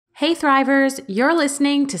Hey Thrivers, you're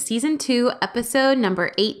listening to Season 2, Episode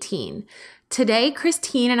number 18. Today,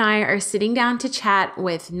 Christine and I are sitting down to chat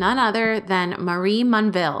with none other than Marie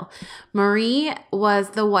Monville. Marie was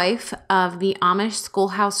the wife of the Amish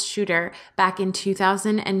Schoolhouse shooter back in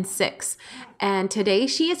 2006. And today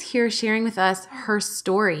she is here sharing with us her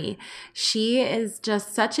story. She is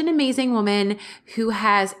just such an amazing woman who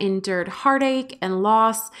has endured heartache and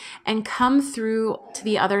loss and come through to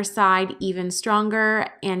the other side even stronger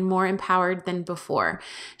and more empowered than before.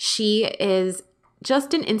 She is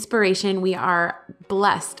just an inspiration we are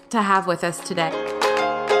blessed to have with us today.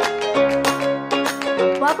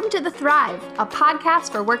 Welcome to The Thrive, a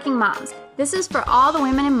podcast for working moms. This is for all the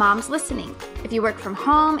women and moms listening. If you work from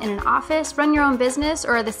home, in an office, run your own business,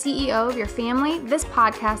 or are the CEO of your family, this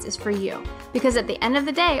podcast is for you. Because at the end of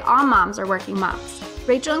the day, all moms are working moms.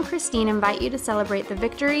 Rachel and Christine invite you to celebrate the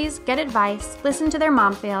victories, get advice, listen to their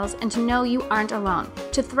mom fails, and to know you aren't alone,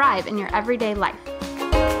 to thrive in your everyday life.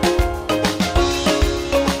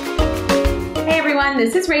 Hey everyone,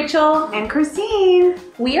 this is Rachel and Christine.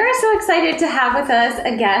 We are so excited to have with us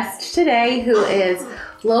a guest today who is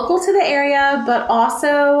local to the area, but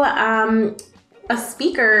also a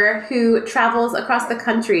speaker who travels across the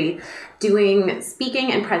country doing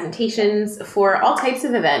speaking and presentations for all types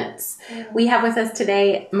of events. We have with us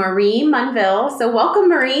today Marie Monville. So welcome,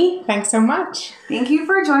 Marie. Thanks so much. Thank you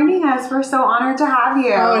for joining us. We're so honored to have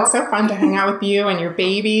you. Oh, it's so fun to hang out with you and your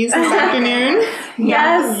babies this afternoon.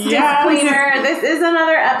 Yes. Disclaimer, this is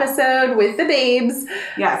another episode with the babes.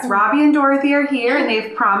 Yes, Robbie and Dorothy are here and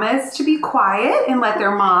they've promised to be quiet and let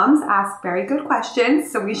their moms ask very good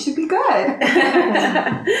questions, so we should be good.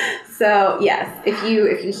 So yes, if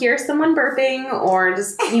you hear someone burping or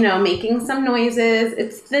just, making some noises,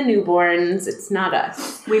 it's the newborns. It's not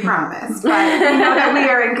us. We promise. But we know that we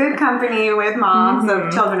are in good company with moms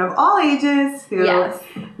of children of all ages who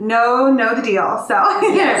know the deal. So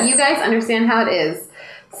yeah, you guys understand how it is.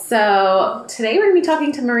 So today we're going to be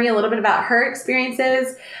talking to Marie a little bit about her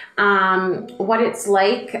experiences, what it's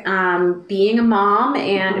like being a mom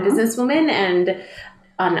and a businesswoman and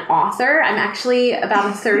an author. I'm actually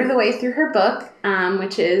about a third of the way through her book,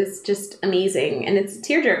 which is just amazing. And it's a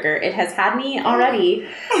tearjerker. It has had me already.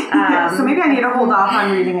 So maybe I need to hold off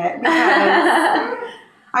on reading it because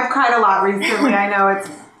I've cried a lot recently. I know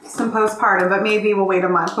it's some postpartum, but maybe we'll wait a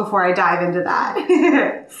month before I dive into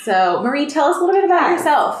that. So Marie, tell us a little bit about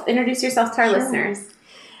yourself. Introduce yourself to our listeners.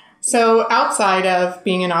 So outside of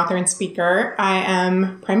being an author and speaker, I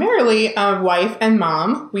am primarily a wife and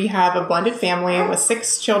mom. We have a blended family with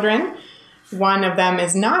 6 children. One of them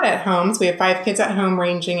is not at home, so we have 5 kids at home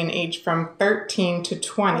ranging in age from 13 to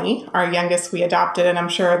 20. Our youngest we adopted, and I'm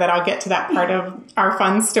sure that I'll get to that part of our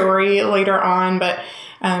fun story later on. But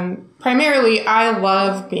primarily, I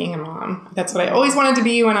love being a mom. That's what I always wanted to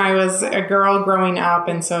be when I was a girl growing up,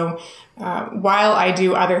 and so while I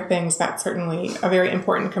do other things, that's certainly a very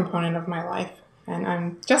important component of my life. And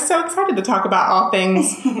I'm just so excited to talk about all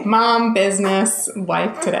things mom, business,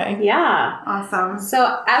 life today. Yeah. Awesome.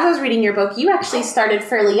 So as I was reading your book, you actually started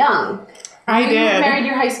fairly young. I did. You married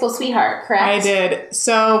your high school sweetheart, correct? I did.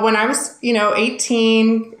 So when I was,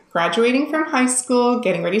 18, graduating from high school,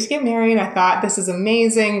 getting ready to get married, I thought this is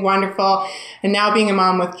amazing, wonderful. And now being a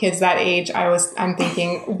mom with kids that age, I'm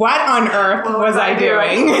thinking, what on earth was I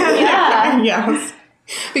doing? Yeah. Yes.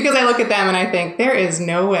 Because I look at them and I think there is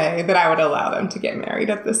no way that I would allow them to get married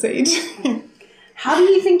at this age. How do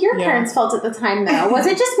you think your parents felt at the time, though? Was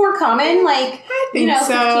it just more common, like, 15,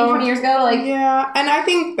 20 years ago? Yeah, and I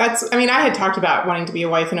think I had talked about wanting to be a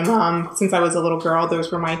wife and a mom since I was a little girl.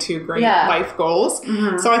 Those were my 2 great life goals.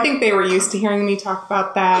 Mm-hmm. So I think they were used to hearing me talk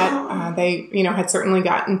about that. They, had certainly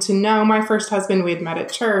gotten to know my first husband. We had met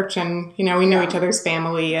at church and, we knew each other's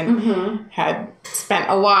family and had spent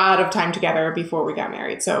a lot of time together before we got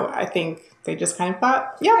married. So I think they just kind of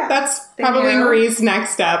thought, that's probably Marie's next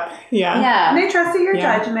step. Yeah. And they trusted your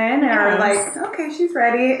judgment and are like, okay, she's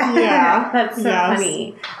ready. Yeah. That's so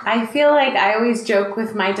funny. I feel like I always joke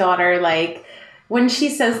with my daughter, like, when she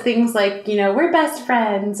says things like, we're best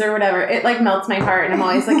friends or whatever, it like melts my heart. And I'm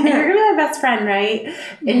always like, you're going to be my best friend, right?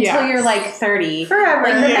 Until you're like 30. Forever.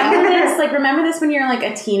 Like, remember this. Like, remember this when you're like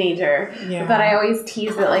a teenager. Yeah. But I always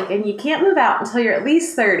tease it, like, and you can't move out until you're at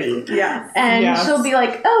least 30. Yes. And she'll be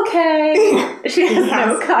like, okay. She has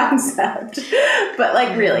no concept. But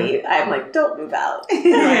like, really, I'm like, don't move out.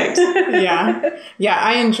 Right. Yeah,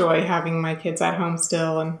 I enjoy having my kids at home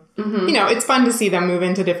still. And, it's fun to see them move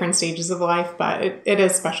into different stages of life, but it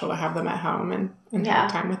is special to have them at home and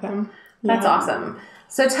have time with them. That's awesome.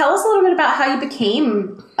 So tell us a little bit about how you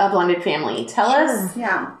became a blended family. Tell us.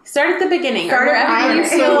 Yeah. Start at the beginning.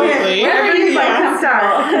 Absolutely. Wherever you like to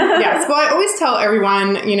start. Yes. Well, I always tell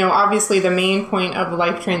everyone, obviously the main point of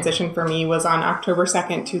life transition for me was on October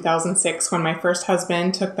 2nd, 2006, when my first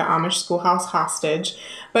husband took the Amish Schoolhouse hostage.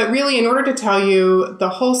 But really, in order to tell you the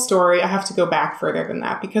whole story, I have to go back further than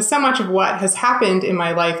that, because so much of what has happened in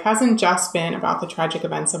my life hasn't just been about the tragic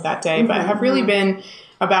events of that day, but have really been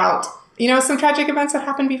about some tragic events that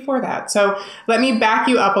happened before that. So let me back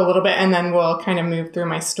you up a little bit, and then we'll kind of move through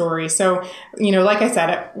my story. So, like I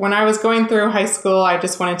said, when I was going through high school, I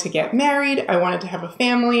just wanted to get married. I wanted to have a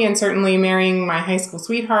family, and certainly marrying my high school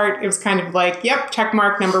sweetheart, it was kind of like, yep, check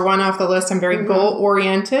mark, number one off the list. I'm very goal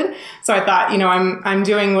oriented. So I thought, I'm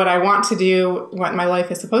doing what I want to do, what my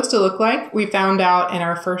life is supposed to look like. We found out in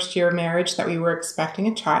our first year of marriage that we were expecting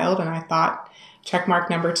a child, and I thought, check mark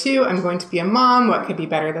number 2, I'm going to be a mom. What could be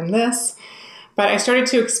better than this? But I started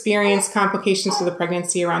to experience complications to the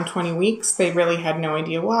pregnancy around 20 weeks. They really had no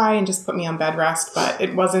idea why and just put me on bed rest, but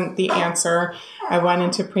it wasn't the answer. I went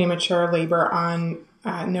into premature labor on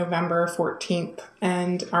November 14th,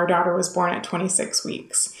 and our daughter was born at 26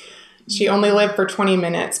 weeks. She only lived for 20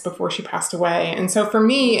 minutes before she passed away. And so for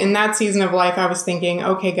me, in that season of life, I was thinking,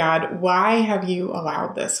 okay, God, why have you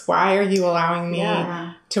allowed this? Why are you allowing me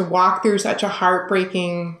to walk through such a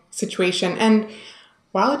heartbreaking situation? And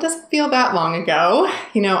while it doesn't feel that long ago,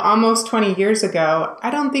 almost 20 years ago, I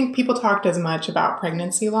don't think people talked as much about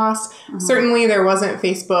pregnancy loss. Certainly there wasn't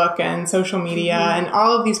Facebook and social media and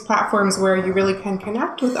all of these platforms where you really can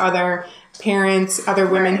connect with other parents, other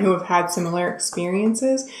women who have had similar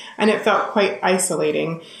experiences, and it felt quite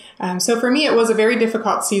isolating. So for me, it was a very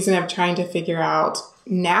difficult season of trying to figure out,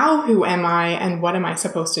 now who am I and what am I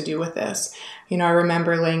supposed to do with this? I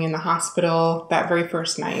remember laying in the hospital that very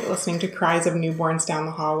first night, listening to cries of newborns down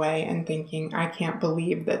the hallway and thinking, I can't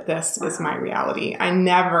believe that this is my reality. I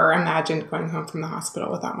never imagined going home from the hospital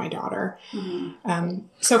without my daughter.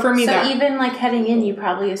 So for me, even like heading in, you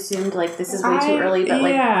probably assumed like this is way too early,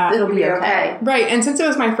 but it'll be okay. Right. And since it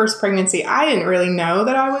was my first pregnancy, I didn't really know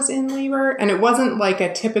that I was in labor, and it wasn't like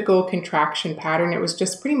a typical contraction pattern. It was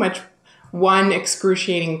just pretty much one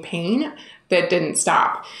excruciating pain that didn't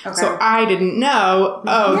stop. Okay. So I didn't know,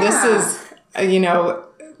 this is,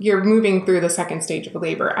 you're moving through the second stage of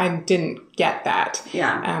labor. I didn't get that.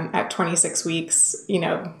 At 26 weeks,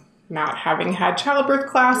 not having had childbirth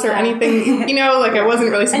class or anything, I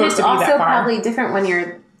wasn't really supposed to be that far. And it's also probably different when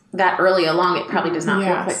you're that early along. It probably does not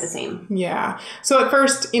feel quite the same. Yeah. So at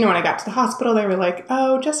first, when I got to the hospital, they were like,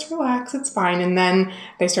 oh, just relax, it's fine. And then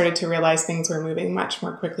they started to realize things were moving much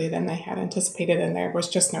more quickly than they had anticipated, and there was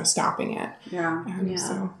just no stopping it.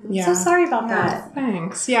 So sorry about that.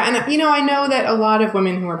 Thanks. Yeah. And, I know that a lot of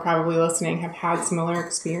women who are probably listening have had similar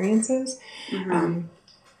experiences. And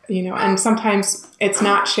sometimes it's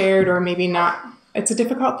not shared, or maybe not, it's a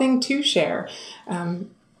difficult thing to share.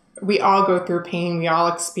 We all go through pain. We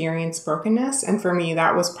all experience brokenness. And for me,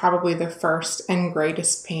 that was probably the first and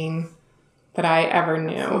greatest pain that I ever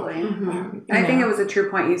knew. I think it was a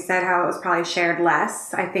true point you said, how it was probably shared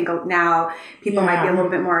less. I think now people might be a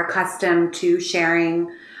little bit more accustomed to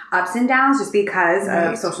sharing ups and downs just because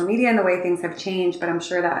of social media and the way things have changed. But I'm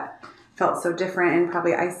sure that felt so different and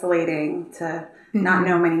probably isolating to not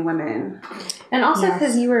know many women. And also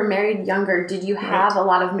because you were married younger, did you have a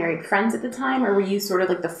lot of married friends at the time, or were you sort of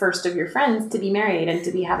like the first of your friends to be married and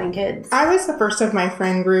to be having kids? I was the first of my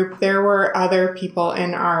friend group. There were other people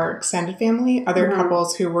in our extended family, other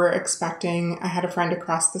couples who were expecting. I had a friend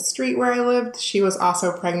across the street where I lived. She was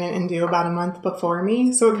also pregnant and due about a month before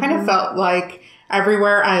me. So it kind of felt like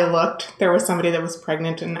everywhere I looked, there was somebody that was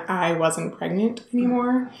pregnant, and I wasn't pregnant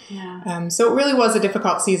anymore. So it really was a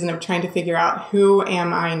difficult season of trying to figure out, who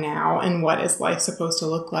am I now and what is life supposed to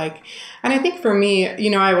look like? And I think for me,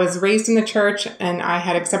 I was raised in the church and I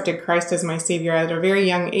had accepted Christ as my Savior at a very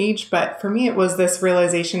young age. But for me, it was this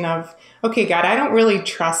realization of, okay, God, I don't really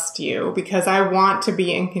trust you, because I want to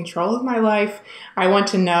be in control of my life. I want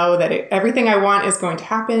to know that everything I want is going to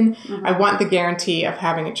happen. I want the guarantee of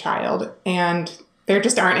having a child. And there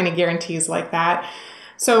just aren't any guarantees like that.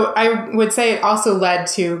 So I would say it also led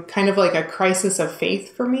to kind of like a crisis of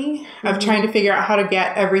faith for me, of trying to figure out how to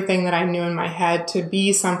get everything that I knew in my head to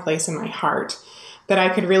be someplace in my heart that I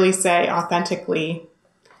could really say authentically,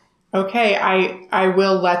 okay, I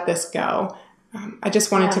will let this go. I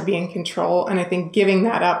just wanted to be in control. And I think giving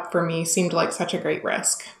that up for me seemed like such a great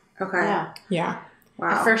risk. Okay. Yeah.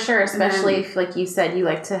 Wow. For sure, especially if, like you said, you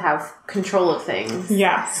like to have control of things.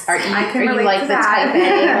 Yes. Are you like the type A?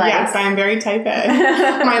 Yes, I'm very type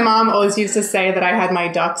A. My mom always used to say that I had my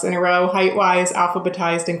ducks in a row, height-wise,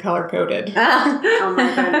 alphabetized, and color-coded. Oh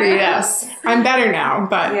my goodness. Yes. I'm better now,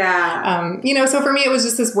 but, so for me, it was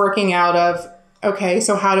just this working out of, okay,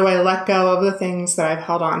 so how do I let go of the things that I've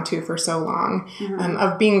held on to for so long?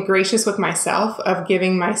 Of being gracious with myself, of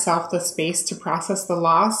giving myself the space to process the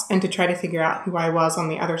loss and to try to figure out who I was on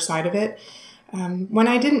the other side of it. When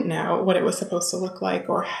I didn't know what it was supposed to look like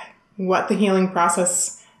or what the healing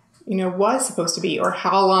process, was supposed to be or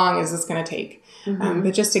how long is this going to take.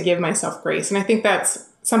 But just to give myself grace. And I think that's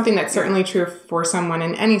something that's certainly true for someone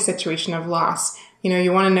in any situation of loss.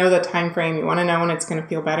 You want to know the time frame. You want to know when it's going to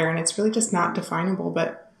feel better. And it's really just not definable.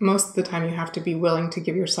 But most of the time you have to be willing to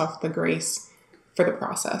give yourself the grace for the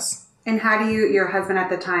process. And how do your husband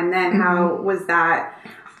at the time then, how was that,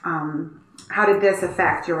 how did this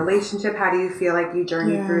affect your relationship? How do you feel like you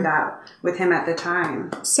journeyed through that with him at the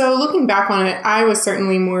time? So looking back on it, I was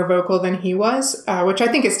certainly more vocal than he was, which I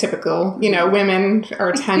think is typical. Women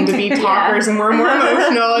tend to be talkers and we're more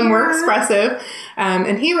emotional and more expressive.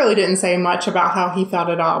 And he really didn't say much about how he felt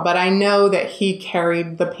at all. But I know that he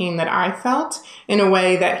carried the pain that I felt in a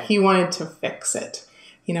way that he wanted to fix it,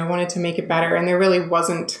 wanted to make it better. And there really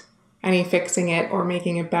wasn't any fixing it or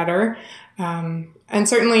making it better. And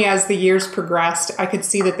certainly as the years progressed, I could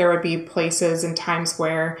see that there would be places and times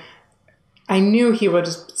where I knew he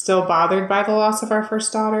was still bothered by the loss of our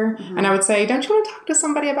first daughter. And I would say, don't you want to talk to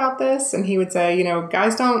somebody about this? And he would say,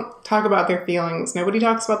 guys don't talk about their feelings. Nobody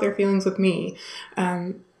talks about their feelings with me,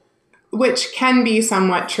 which can be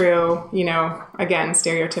somewhat true, again,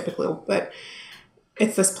 stereotypically, but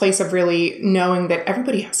it's this place of really knowing that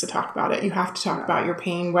everybody has to talk about it. You have to talk about your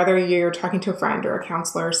pain, whether you're talking to a friend or a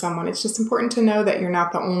counselor or someone. It's just important to know that you're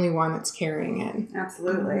not the only one that's carrying it.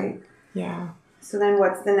 Absolutely. Yeah. So then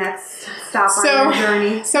what's the next stop on your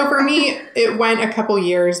journey? So for me, it went a couple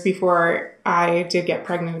years before I did get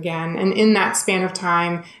pregnant again. And in that span of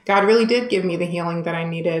time, God really did give me the healing that I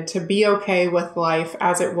needed to be okay with life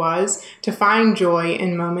as it was, to find joy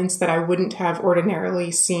in moments that I wouldn't have ordinarily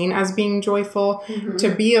seen as being joyful, to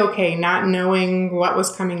be okay not knowing what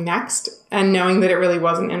was coming next and knowing that it really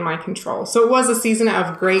wasn't in my control. So it was a season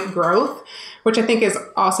of great growth, which I think is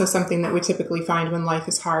also something that we typically find when life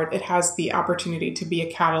is hard. It has the opportunity to be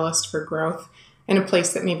a catalyst for growth in a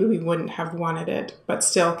place that maybe we wouldn't have wanted it, but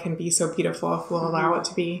still can be so beautiful if we'll allow it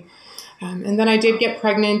to be. And then I did get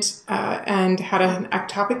pregnant and had an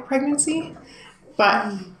ectopic pregnancy,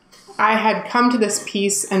 but I had come to this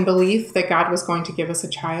peace and belief that God was going to give us a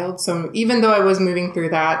child. So even though I was moving through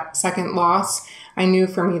that second loss, I knew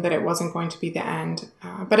for me that it wasn't going to be the end.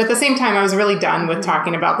 But at the same time, I was really done with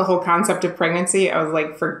talking about the whole concept of pregnancy. I was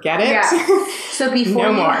like, forget it. Yeah. So before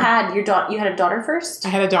you had your daughter, you had a daughter first? I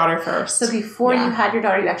had a daughter first. So before you had your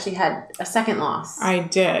daughter, you actually had a second loss? I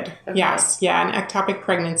did. Okay. Yes. Yeah, an ectopic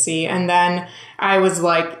pregnancy. And then I was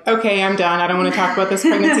like, okay, I'm done. I don't want to talk about this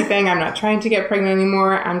pregnancy thing. I'm not trying to get pregnant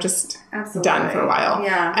anymore. I'm just done for a while.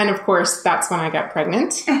 Yeah. And of course, that's when I got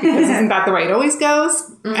pregnant, because isn't that the way it always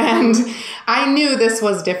goes? And I knew this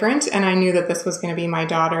was different, and I knew that this was going to be my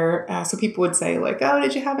daughter. So people would say like, oh,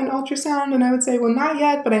 did you have an ultrasound? And I would say, well, not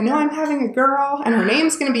yet, but I know I'm having a girl, and her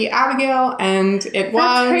name's going to be Abigail. And it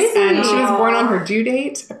was. Crazy. And she was born on her due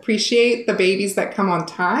date. Appreciate the babies that come on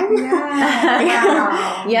time.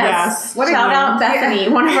 Yeah. Yes. Shout out Bethany,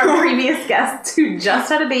 one of our previous guests who just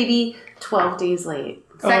had a baby 12 days late.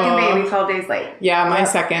 Second baby, 12 days late. Yeah, my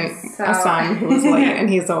second son who was late, and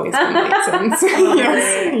he's always been late since.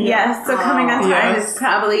 Yes. So coming on time is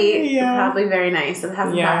probably very nice. It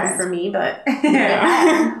hasn't happened for me, but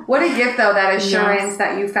what a gift though, that assurance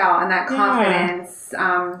that you felt and that confidence.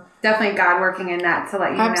 Definitely God working in that to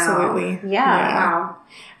let you know. Absolutely. Yeah. Wow.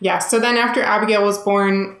 Yeah. So then after Abigail was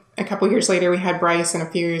born, a couple years later, we had Bryce, and a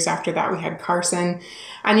few years after that, we had Carson.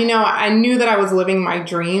 And, I knew that I was living my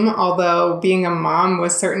dream, although being a mom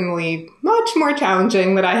was certainly much more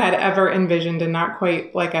challenging than I had ever envisioned and not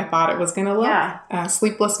quite like I thought it was going to look. Yeah.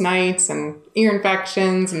 Sleepless nights and ear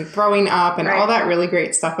infections and throwing up and all that really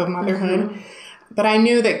great stuff of motherhood. But I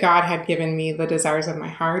knew that God had given me the desires of my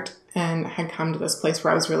heart and had come to this place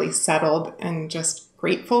where I was really settled and just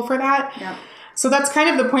grateful for that. Yep. So that's kind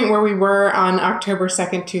of the point where we were on October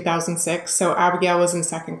 2nd, 2006. So Abigail was in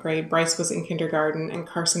second grade, Bryce was in kindergarten, and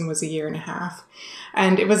Carson was a year and a half.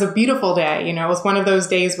 And it was a beautiful day. It was one of those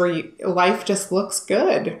days where life just looks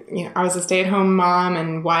good. I was a stay-at-home mom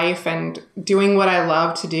and wife and doing what I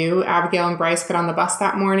love to do. Abigail and Bryce got on the bus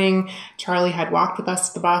that morning. Charlie had walked with us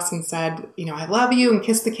to the bus and said, I love you, and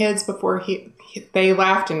kissed the kids before they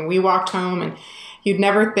left, and we walked home. And you'd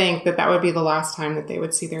never think that that would be the last time that they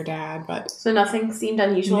would see their dad. But So nothing seemed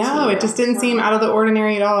unusual to no, you? it just didn't seem out of the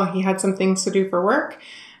ordinary at all. He had some things to do for work,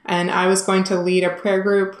 and I was going to lead a prayer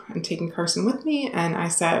group and taking Carson with me. And I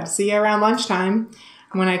said, see you around lunchtime.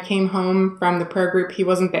 When I came home from the prayer group, he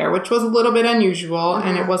wasn't there, which was a little bit unusual.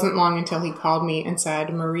 And it wasn't long until he called me and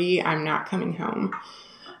said, Marie, I'm not coming home.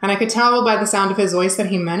 And I could tell by the sound of his voice that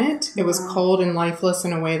he meant it. It was cold and lifeless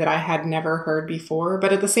in a way that I had never heard before.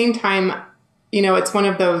 But at the same time, you know, it's one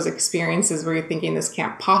of those experiences where you're thinking this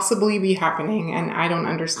can't possibly be happening, and I don't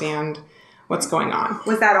understand what's going on.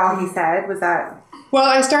 Was that all he said? Was that... Well,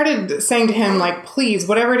 I started saying to him, like, please,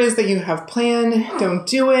 whatever it is that you have planned, don't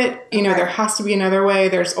do it. You know, there has to be another way.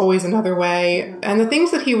 There's always another way. And the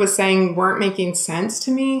things that he was saying weren't making sense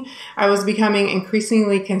to me. I was becoming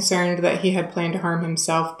increasingly concerned that he had planned to harm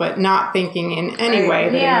himself, but not thinking in any way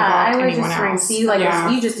that it involved anyone else. So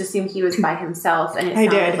you just assumed he was by himself, and it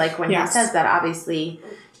sounded like when he says that, obviously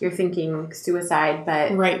you're thinking suicide,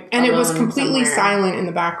 but right. And it was completely silent in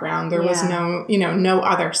the background. There was no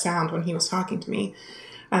other sound when he was talking to me.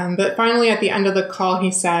 But finally, at the end of the call, he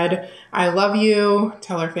said, I love you.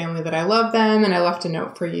 Tell our family that I love them. And I left a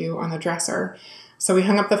note for you on the dresser. So we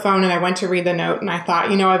hung up the phone and I went to read the note. And I thought,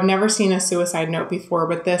 you know, I've never seen a suicide note before,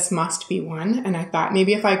 but this must be one. And I thought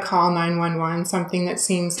maybe if I call 911, something that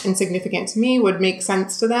seems insignificant to me would make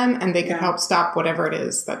sense to them, and they could help stop whatever it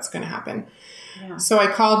is that's going to happen. Yeah. So I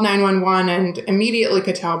called 911 and immediately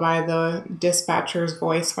could tell by the dispatcher's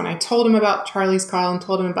voice when I told him about Charlie's call and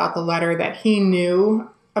told him about the letter that he knew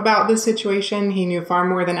about the situation. He knew far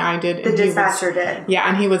more than I did. The dispatcher did. Yeah,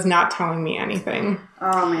 and he was not telling me anything.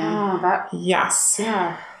 Oh, man. Yes.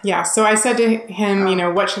 Yeah. Yeah, so I said to him, you know,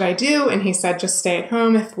 what should I do? And he said, just stay at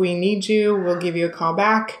home. If we need you, we'll give you a call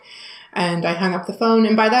back. And I hung up the phone.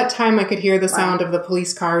 And by that time, I could hear the sound of the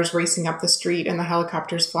police cars racing up the street and the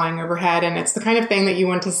helicopters flying overhead. And it's the kind of thing that you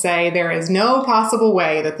want to say, there is no possible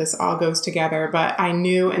way that this all goes together. But I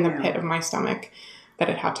knew in the pit of my stomach that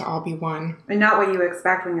it had to all be one. And not what you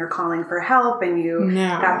expect when you're calling for help and you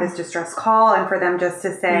got this distress call, and for them just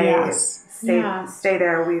to say, stay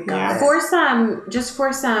there, we've got this.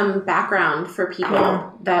 For some background for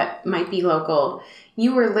people that might be local,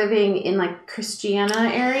 you were living in like Christiana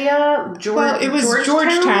area? It was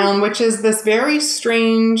Georgetown, which is this very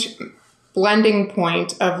strange blending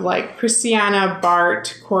point of like Christiana,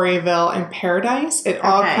 Bart, Quarryville, and Paradise. It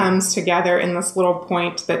all comes together in this little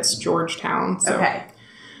point that's Georgetown.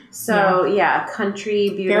 So, country,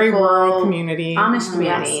 beautiful. Very rural community. Amish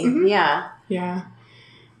community. Yes. Mm-hmm. Yeah. Yeah.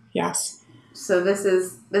 Yes. So this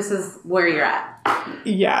is where you're at.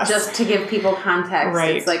 Yes. Just to give people context,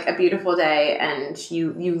 it's like a beautiful day, and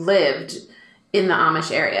you lived in the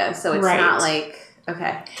Amish area, so it's not like,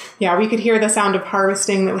 Yeah, we could hear the sound of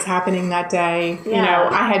harvesting that was happening that day. Yeah. You know,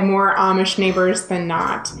 I had more Amish neighbors than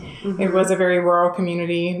not. Mm-hmm. It was a very rural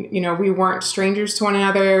community. You know, we weren't strangers to one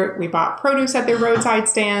another. We bought produce at their roadside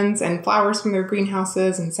stands and flowers from their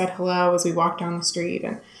greenhouses and said hello as we walked down the street.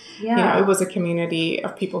 And you know, it was a community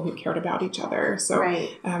of people who cared about each other. So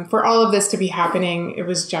for all of this to be happening, it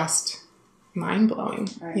was just mind-blowing.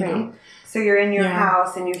 Right. You know? So you're in your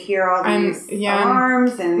house and you hear all these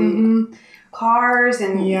alarms and cars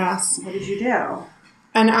and what did you do?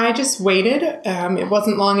 And I just waited. It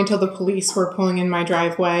wasn't long until the police were pulling in my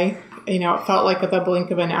driveway. You know, it felt like the blink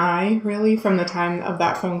of an eye, really, from the time of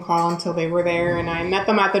that phone call until they were there. And I met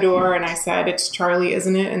them at the door and I said, it's Charlie,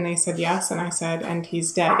 isn't it? And they said, yes. And I said, and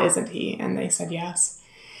he's dead, isn't he? And they said, yes.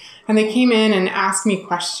 And they came in and asked me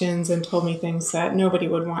questions and told me things that nobody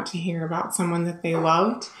would want to hear about someone that they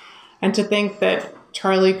loved. And to think that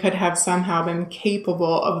Charlie could have somehow been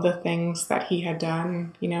capable of the things that he had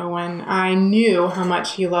done, you know, when I knew how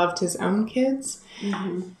much he loved his own kids,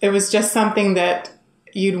 it was just something that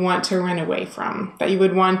you'd want to run away from, that you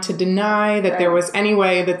would want to deny that there was any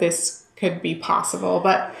way that this could be possible.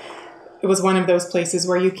 But it was one of those places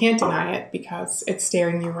where you can't deny it because it's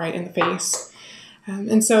staring you right in the face.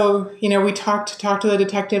 And so, you know, we talked to the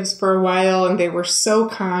detectives for a while, and they were so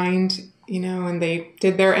kind, you know, and they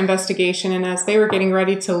did their investigation. And as they were getting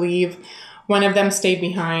ready to leave, one of them stayed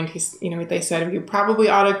behind. They said, you probably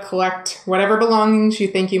ought to collect whatever belongings you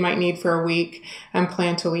think you might need for a week and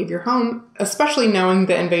plan to leave your home, especially knowing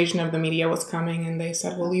the invasion of the media was coming. And they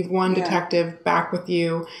said, we'll leave one detective back with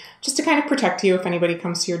you just to kind of protect you if anybody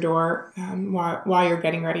comes to your door while you're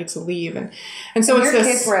getting ready to leave. And so it's your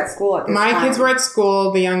kids were at school at this time. My kids were at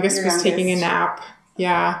school. The youngest was taking a nap.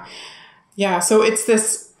 Yeah. Yeah. So it's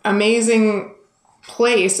this amazing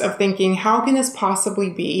place of thinking, how can this possibly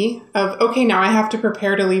be? Okay, now I have to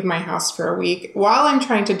prepare to leave my house for a week while I'm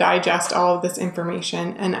trying to digest all of this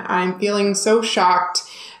information, and I'm feeling so shocked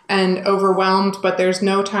and overwhelmed, but there's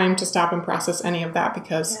no time to stop and process any of that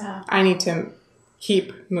because I need to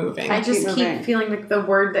keep moving. I just keep feeling like the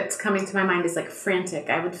word that's coming to my mind is like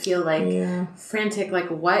frantic. I would feel like frantic, like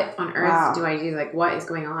what on earth do I do? Like what is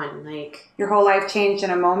going on? Like your whole life changed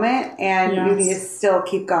in a moment and you need to still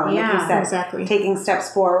keep going. Like you said, taking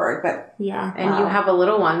steps forward. But you have a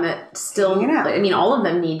little one that still, I mean, all of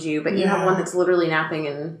them need you, but you have one that's literally napping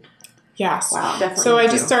and yes. Wow. Definitely. So I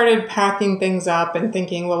just started packing things up and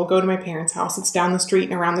thinking, well, we'll go to my parents' house. It's down the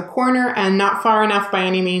street and around the corner and not far enough by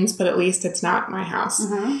any means, but at least it's not my house.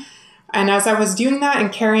 Mm-hmm. And as I was doing that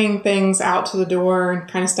and carrying things out to the door and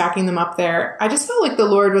kind of stacking them up there, I just felt like the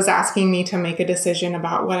Lord was asking me to make a decision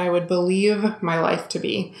about what I would believe my life to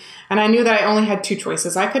be. And I knew that I only had two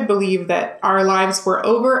choices. I could believe that our lives were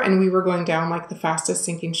over and we were going down like the fastest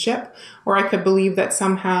sinking ship, or I could believe that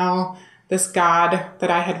somehow this God that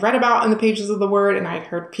I had read about in the pages of the Word, and I had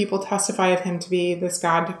heard people testify of him to be this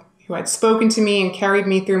God who had spoken to me and carried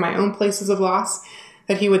me through my own places of loss,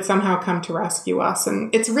 that he would somehow come to rescue us.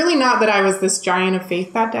 And it's really not that I was this giant of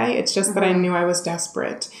faith that day. It's just that I knew I was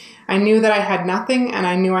desperate. I knew that I had nothing, and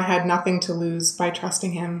I knew I had nothing to lose by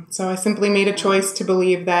trusting him. So I simply made a choice to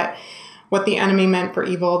believe that what the enemy meant for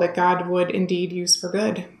evil, that God would indeed use for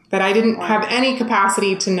good. That I didn't have any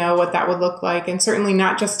capacity to know what that would look like, and certainly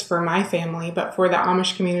not just for my family, but for the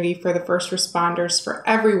Amish community, for the first responders, for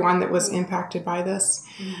everyone that was impacted by this.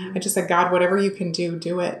 I just said, God, whatever you can do,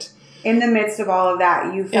 do it. In the midst of all of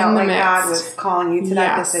that, you felt like God was calling you to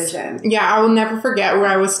that decision. Yeah, I will never forget where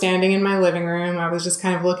I was standing in my living room. I was just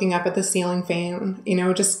kind of looking up at the ceiling fan,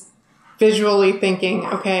 just visually thinking,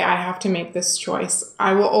 okay, I have to make this choice.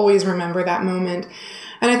 I will always remember that moment.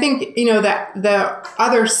 And I think, that the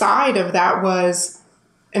other side of that was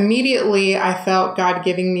immediately I felt God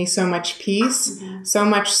giving me so much peace, so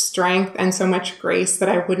much strength, and so much grace that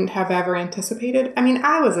I wouldn't have ever anticipated. I mean,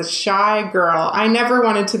 I was a shy girl. I never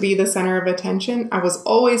wanted to be the center of attention. I was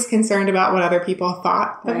always concerned about what other people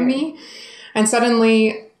thought of me. And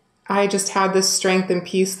suddenly I just had this strength and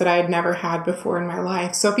peace that I had never had before in my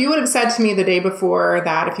life. So if you would have said to me the day before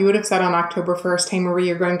that, if you would have said on October 1st, hey, Marie,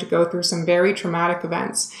 you're going to go through some very traumatic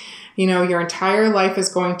events, your entire life is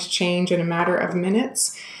going to change in a matter of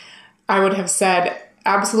minutes, I would have said,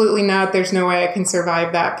 absolutely not. There's no way I can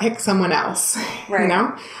survive that. Pick someone else,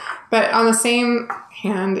 But on the same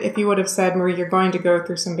hand, if you would have said, Marie, you're going to go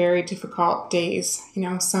through some very difficult days,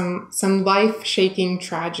 some life-shaking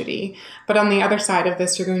tragedy. But on the other side of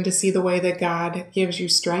this, you're going to see the way that God gives you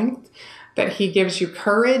strength, that he gives you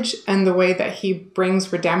courage, and the way that he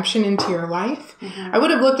brings redemption into your life. I would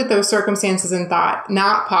have looked at those circumstances and thought,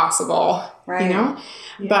 not possible,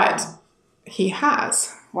 but he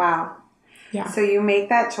has. Wow. Yeah. So you make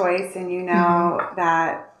that choice and you know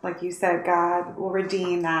that, like you said, God will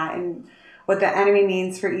redeem that, and what the enemy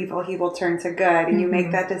means for evil, he will turn to good. And you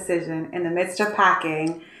make that decision in the midst of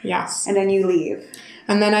packing. Yes. And then you leave.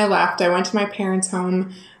 And then I left. I went to my parents'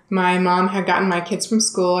 home. My mom had gotten my kids from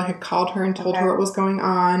school. I had called her and told her what was going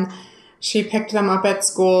on. She picked them up at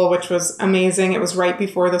school, which was amazing. It was right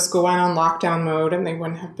before the school went on lockdown mode and they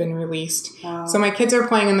wouldn't have been released. Wow. So my kids are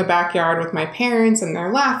playing in the backyard with my parents and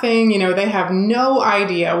they're laughing. They have no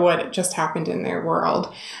idea what just happened in their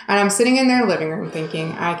world. And I'm sitting in their living room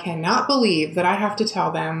thinking, I cannot believe that I have to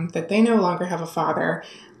tell them that they no longer have a father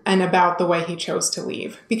and about the way he chose to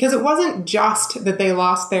leave. Because it wasn't just that they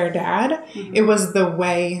lost their dad. It was the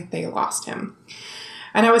way they lost him.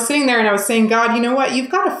 And I was sitting there and I was saying, God, you know what? You've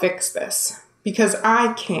got to fix this because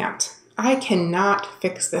I can't. I cannot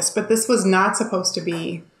fix this. But this was not supposed to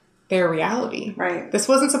be their reality. Right. This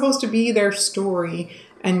wasn't supposed to be their story,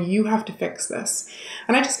 and you have to fix this.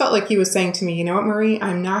 And I just felt like he was saying to me, you know what, Marie?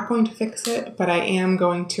 I'm not going to fix it, but I am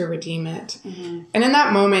going to redeem it. And in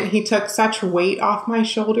that moment, he took such weight off my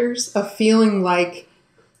shoulders of feeling like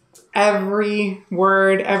every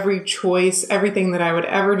word, every choice, everything that I would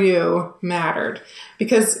ever do mattered.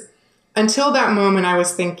 Because until that moment, I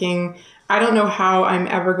was thinking, I don't know how I'm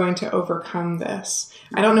ever going to overcome this.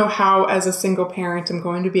 I don't know how, as a single parent, I'm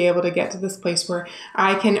going to be able to get to this place where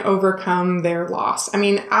I can overcome their loss. I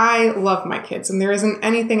mean, I love my kids, and there isn't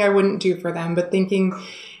anything I wouldn't do for them, but thinking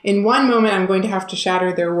in one moment, I'm going to have to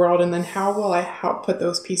shatter their world, and then how will I help put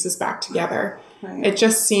those pieces back together? Right. It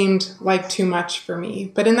just seemed like too much for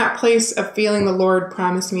me. But in that place of feeling the Lord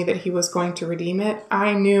promised me that he was going to redeem it,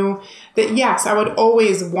 I knew that, yes, I would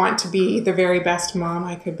always want to be the very best mom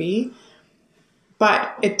I could be.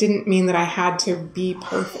 But it didn't mean that I had to be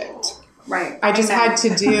perfect. Right. I just had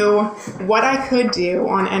to do what I could do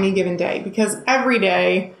on any given day. Because every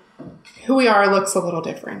day, who we are looks a little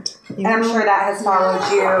different. And I'm sure that has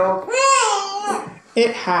followed you.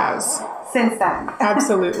 It has. since then.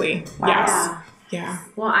 Absolutely. Yes. Yeah.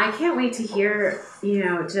 Well, I can't wait to hear,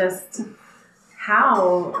 just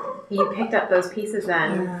how you picked up those pieces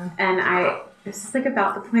then. Yeah. And this is like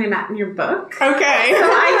about the point I'm at in your book. Okay. So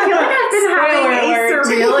I feel like I've been having a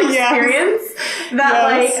surreal experience that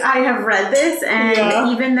like I have read this,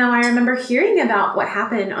 and even though I remember hearing about what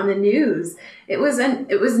happened on the news, it was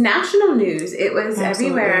national news. It was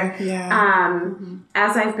everywhere. Yeah.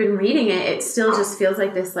 As I've been reading it, it still just feels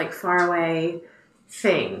like this like far away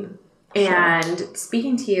thing. Sure. And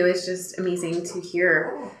speaking to you is just amazing to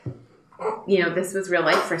hear. This was real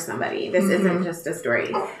life for somebody. This isn't just a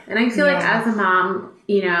story. And I feel like as a mom,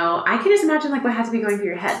 I can just imagine like what had to be going through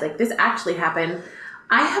your head. Like this actually happened.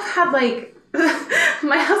 I have had like,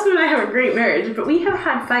 my husband and I have a great marriage, but we have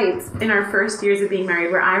had fights in our first years of being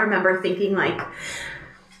married where I remember thinking like,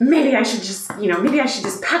 maybe I should just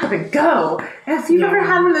pack up and go. If you've ever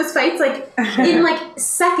had one of those fights, like in like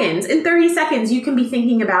seconds, in 30 seconds, you can be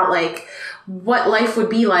thinking about like, what life would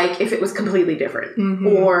be like if it was completely different.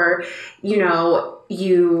 Or,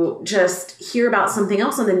 you just hear about something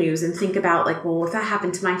else on the news and think about like, well, if that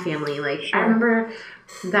happened to my family, like I remember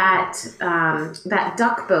that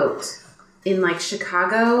duck boat in like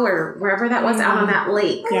Chicago or wherever that was out on that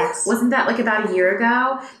lake. Yes. Wasn't that like about a year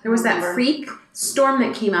ago? There was that freak storm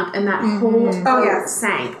that came up and that whole boat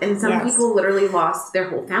sank. And some people literally lost their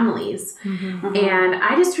whole families. And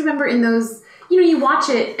I just remember in those, you watch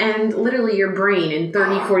it and literally your brain in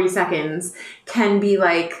 30, 40 seconds can be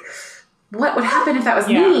like, what would happen if that was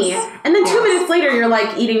me? And then 2 minutes later, you're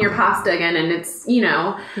like eating your pasta again and it's,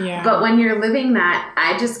 but when you're living that,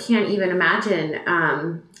 I just can't even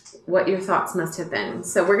imagine what your thoughts must have been.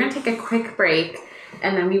 So we're going to take a quick break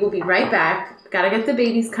and then we will be right back. Got to get the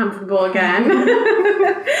babies comfortable again.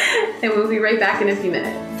 And we'll be right back in a few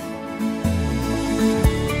minutes.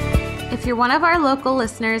 If you're one of our local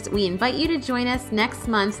listeners, we invite you to join us next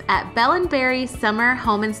month at Bell & Berry Summer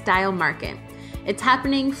Home and Style Market. It's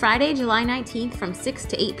happening Friday, July 19th from 6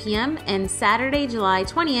 to 8 p.m. and Saturday, July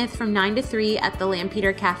 20th from 9 to 3 at the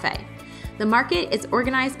Lampeter Cafe. The market is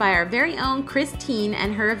organized by our very own Christine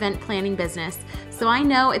and her event planning business, so I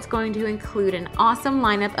know it's going to include an awesome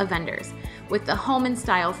lineup of vendors. With the home and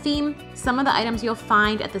style theme, some of the items you'll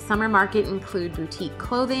find at the summer market include boutique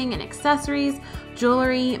clothing and accessories,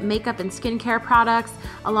 jewelry, makeup and skincare products,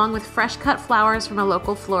 along with fresh cut flowers from a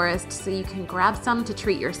local florist so you can grab some to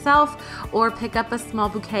treat yourself or pick up a small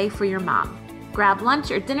bouquet for your mom. Grab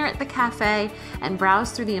lunch or dinner at the cafe and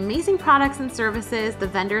browse through the amazing products and services the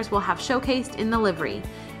vendors will have showcased in the livery.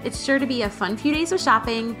 It's sure to be a fun few days of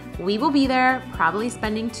shopping. We will be there, probably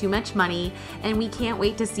spending too much money, and we can't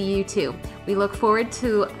wait to see you too. We look forward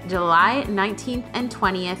to July 19th and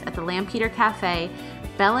 20th at the Lampeter Cafe,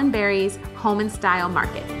 Bell & Berry's Home and Style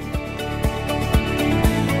Market.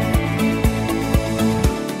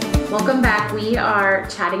 Welcome back. We are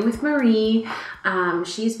chatting with Marie.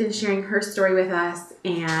 She's been sharing her story with us,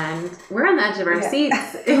 and we're on the edge of our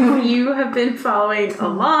seats. If you have been following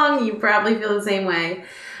along, you probably feel the same way.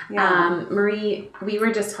 Yeah. Marie, we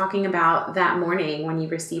were just talking about that morning when you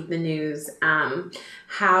received the news.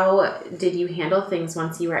 How did you handle things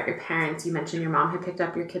once you were at your parents'? You mentioned your mom had picked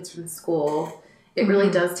up your kids from school. It really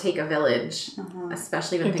does take a village,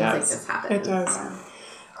 especially when things like this happen. It does. Yeah.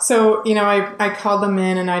 So, I called them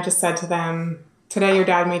in and I just said to them, today your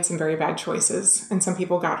dad made some very bad choices and some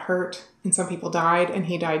people got hurt and some people died and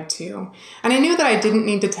he died too. And I knew that I didn't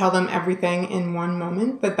need to tell them everything in one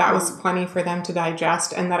moment, that was plenty for them to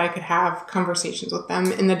digest and that I could have conversations with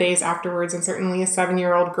them in the days afterwards. And certainly a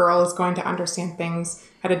 7-year-old girl is going to understand things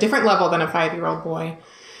at a different level than a 5-year-old boy.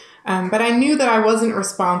 But I knew that I wasn't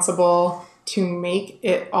responsible to make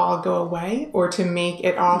it all go away or to make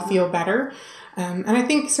it all feel better. And I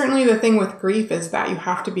think certainly the thing with grief is that you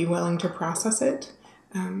have to be willing to process it.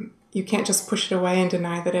 You can't just push it away and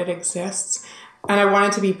deny that it exists. And I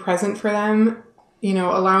wanted to be present for them,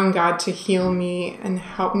 allowing God to heal me and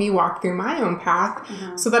help me walk through my own path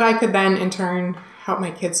so that I could then in turn help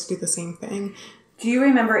my kids do the same thing. Do you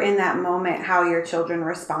remember in that moment how your children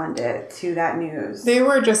responded to that news? They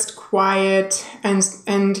were just quiet and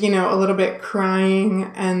a little bit crying.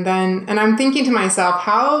 And I'm thinking to myself,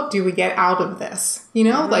 how do we get out of this?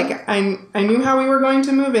 Like I knew how we were going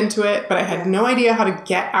to move into it, but I had no idea how to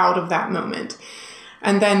get out of that moment.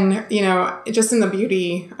 And then, just in the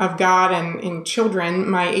beauty of God and in children,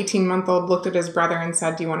 my 18-month-old looked at his brother and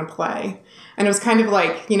said, do you want to play? And it was kind of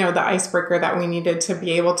like, the icebreaker that we needed to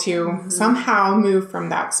be able to somehow move from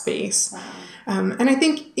that space. Wow. And I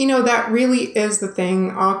think, that really is the thing.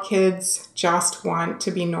 All kids just want to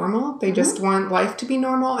be normal. They just want life to be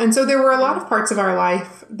normal. And so there were a lot of parts of our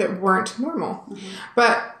life that weren't normal.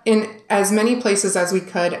 But in as many places as we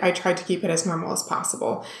could, I tried to keep it as normal as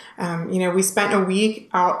possible. We spent a week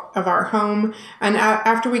out of our home, and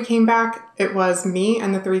after we came back, it was me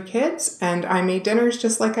and the 3 kids, and I made dinners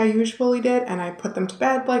just like I usually did, and I put them to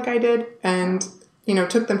bed like I did, and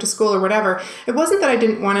took them to school or whatever. It wasn't that I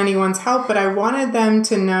didn't want anyone's help, but I wanted them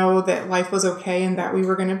to know that life was okay and that we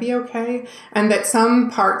were going to be okay, and that some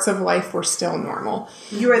parts of life were still normal.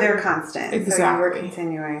 You were there constant. Exactly. So you were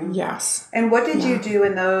continuing. Yes. And what did you do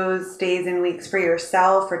in those days and weeks for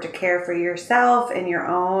yourself, or to care for yourself and your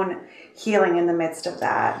own healing in the midst of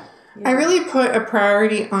that? I really put a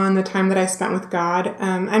priority on the time that I spent with God.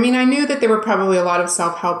 I knew that there were probably a lot of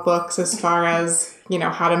self-help books as far as,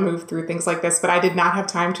 how to move through things like this, but I did not have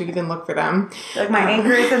time to even look for them. Like my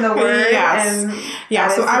anchor is in the Word. Yes.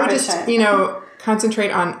 And so I would just, concentrate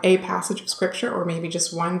on a passage of scripture or maybe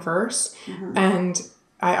just one verse. Mm-hmm. And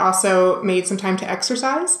I also made some time to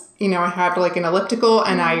exercise. I had like an elliptical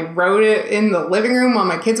and I rode it in the living room while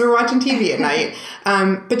my kids were watching TV at night.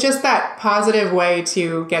 But just that positive way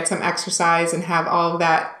to get some exercise and have all of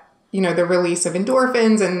that, the release of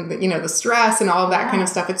endorphins and, the stress and all of that kind of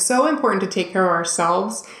stuff. It's so important to take care of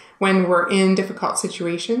ourselves when we're in difficult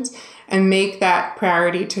situations and make that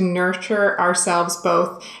priority to nurture ourselves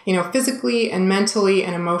both, physically and mentally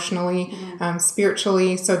and emotionally,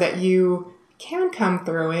 spiritually, so that you can come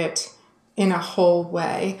through it in a whole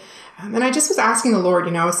way. And I just was asking the Lord,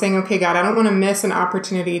 I was saying, okay, God, I don't want to miss an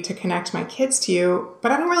opportunity to connect my kids to you,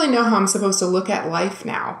 but I don't really know how I'm supposed to look at life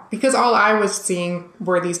now, because all I was seeing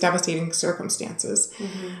were these devastating circumstances.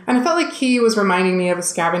 Mm-hmm. And I felt like he was reminding me of a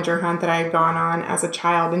scavenger hunt that I had gone on as a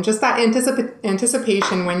child, and just that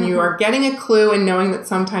anticipation when you are getting a clue and knowing that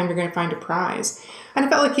sometime you're going to find a prize. And I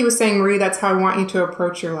felt like he was saying, Marie, that's how I want you to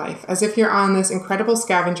approach your life, as if you're on this incredible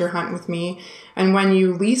scavenger hunt with me. And when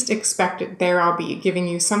you least expect it, there I'll be, giving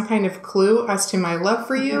you some kind of clue as to my love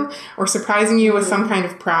for you, or surprising you with some kind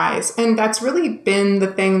of prize. And that's really been the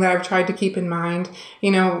thing that I've tried to keep in mind,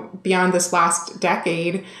 beyond this last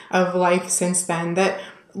decade of life since then, that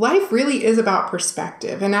life really is about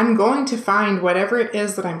perspective, and I'm going to find whatever it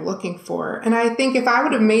is that I'm looking for. And I think if I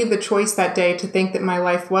would have made the choice that day to think that my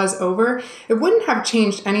life was over, it wouldn't have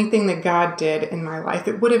changed anything that God did in my life.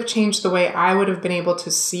 It would have changed the way I would have been able to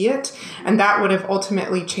see it, and that would have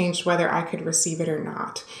ultimately changed whether I could receive it or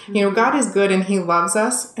not. God is good and he loves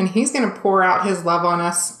us, and he's going to pour out his love on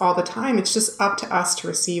us all the time. It's just up to us to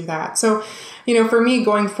receive that. So, for me,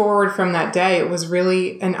 going forward from that day, it was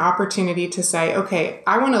really an opportunity to say, okay,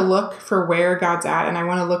 I want to look for where God's at, and I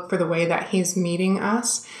want to look for the way that he's meeting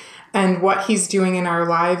us and what he's doing in our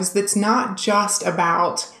lives. That's not just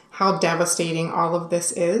about how devastating all of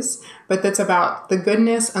this is, but that's about the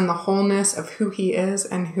goodness and the wholeness of who he is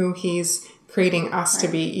and who he's creating us to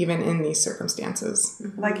be, even in these circumstances.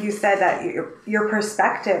 Like you said, that your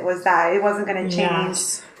perspective was that it wasn't going to change.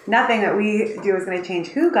 Yes. Nothing that we do is going to change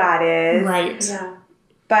who God is. Right. Yeah.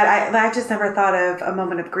 But I just never thought of a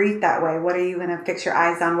moment of grief that way. What are you going to fix your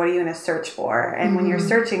eyes on? What are you going to search for? And when you're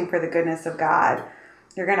searching for the goodness of God,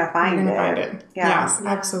 you're going to find it. Yeah. Yes,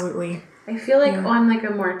 absolutely. I feel like on like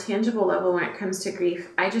a more tangible level, when it comes to grief,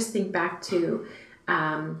 I just think back to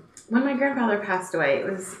when my grandfather passed away.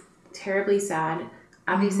 It was terribly sad.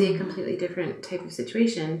 Obviously a completely different type of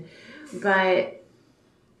situation. But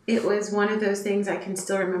it was one of those things. I can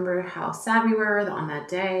still remember how sad we were on that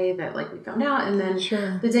day that we found out, and then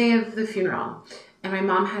the day of the funeral. And my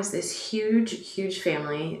mom has this huge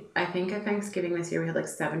family. I think at Thanksgiving this year we had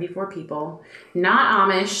 74 people. Not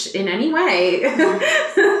Amish in any way.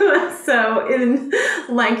 So in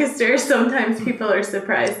Lancaster, sometimes people are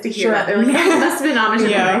surprised to hear that. They're like, oh, we must have been Amish.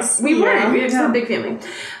 Yes. We weren't. We were just a big family.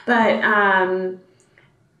 But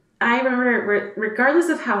I remember, regardless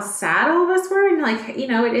of how sad all of us were, and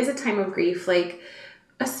it is a time of grief,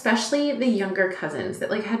 especially the younger cousins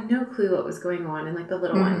that had no clue what was going on, and the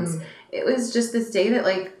little ones. It was just this day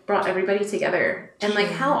that brought everybody together. And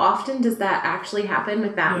how often does that actually happen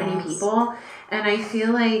with that many people? And I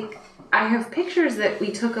feel like I have pictures that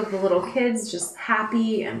we took of the little kids just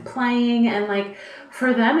happy and playing, and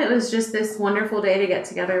for them it was just this wonderful day to get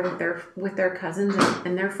together with their cousins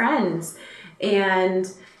and their friends. And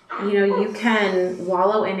you can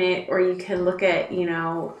wallow in it, or you can look at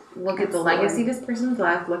the legacy this person's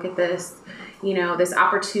left, look at this, this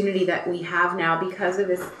opportunity that we have now because of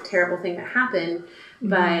this terrible thing that happened. Mm-hmm.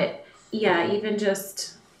 But even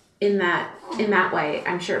just in that in that way,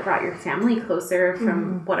 I'm sure it brought your family closer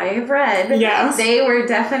from what I have read. Yes. They were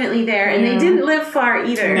definitely there, and they didn't live far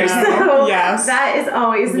either. No. So Yes. that is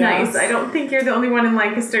always nice. I don't think you're the only one in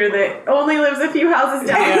Lancaster that only lives a few houses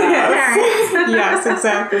down from your parents. Yes,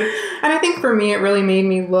 exactly. And I think for me, it really made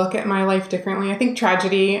me look at my life differently. I think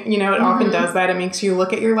tragedy, you know, it often does that. It makes you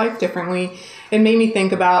look at your life differently. It made me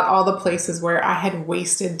think about all the places where I had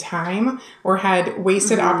wasted time or had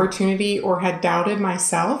wasted opportunity or had doubted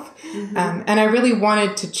myself. And I really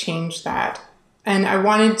wanted to change that. And I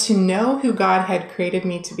wanted to know who God had created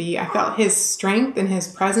me to be. I felt his strength and his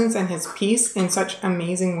presence and his peace in such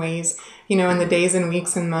amazing ways, you know, in the days and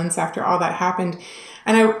weeks and months after all that happened.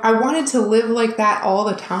 And I wanted to live like that all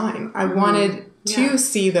the time. I wanted to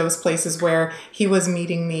see those places where he was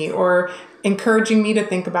meeting me or encouraging me to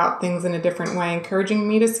think about things in a different way, encouraging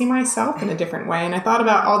me to see myself in a different way. And I thought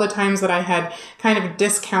about all the times that I had kind of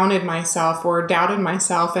discounted myself or doubted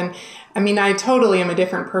myself. And I mean, I totally am a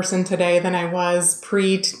different person today than I was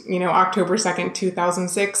October 2nd,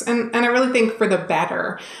 2006. And I really think for the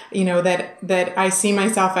better, you know, that I see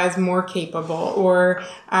myself as more capable, or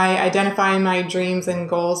I identify my dreams and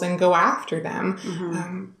goals and go after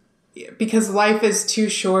them. Because life is too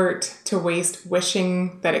short to waste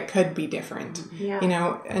wishing that it could be different, you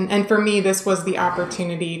know, and for me, this was the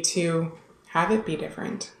opportunity to have it be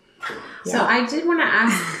different. So I did want to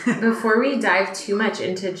ask, before we dive too much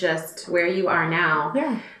into just where you are now,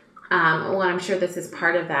 well, I'm sure this is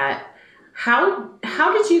part of that. How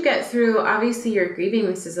did you get through, obviously you're grieving,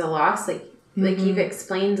 this is a loss, like you've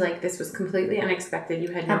explained, like this was completely unexpected.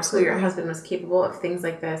 You had no clue your husband was capable of things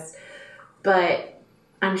like this, but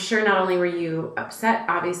I'm sure not only were you upset,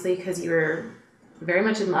 obviously, because you were very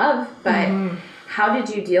much in love, but how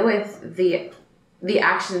did you deal with the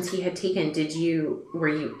actions he had taken? Were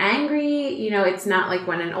you angry? You know, it's not like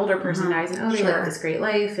when an older person dies and, they live this great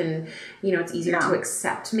life and, you know, it's easier to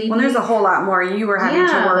accept maybe. Well, there's a whole lot more you were having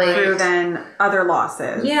to work through than other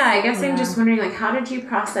losses. Yeah, I guess I'm just wondering, like, how did you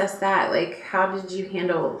process that? Like, how did you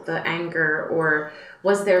handle the anger, or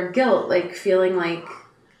was there guilt, like feeling like,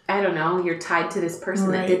 I don't know, you're tied to this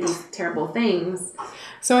person that did these terrible things?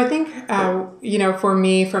 So I think, you know, for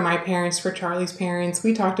me, for my parents, for Charlie's parents,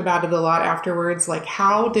 we talked about it a lot afterwards. Like,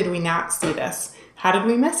 how did we not see this? How did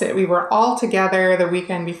we miss it? We were all together the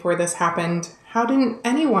weekend before this happened. How didn't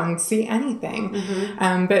anyone see anything?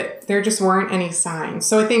 But there just weren't any signs.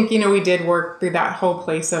 So I think, you know, we did work through that whole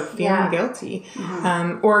place of feeling guilty,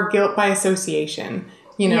 or guilt by association.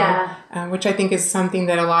 You know, which I think is something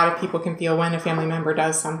that a lot of people can feel when a family member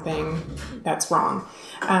does something that's wrong.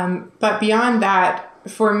 But beyond that,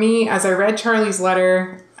 for me, as I read Charlie's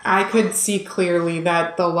letter, I could see clearly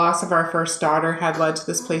that the loss of our first daughter had led to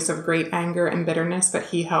this place of great anger and bitterness that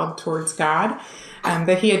he held towards God,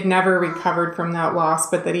 that he had never recovered from that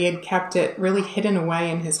loss, but that he had kept it really hidden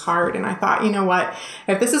away in his heart. And I thought, you know what,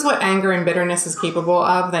 if this is what anger and bitterness is capable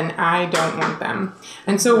of, then I don't want them.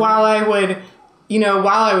 And so while I would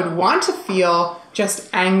want to feel just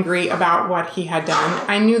angry about what he had done,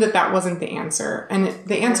 I knew that that wasn't the answer. And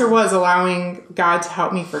the answer was allowing God to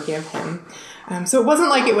help me forgive him. So it wasn't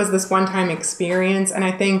like it was this one-time experience. And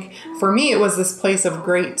I think for me, it was this place of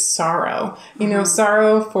great sorrow. You know,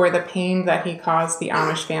 sorrow for the pain that he caused the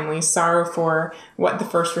Amish family, sorrow for what the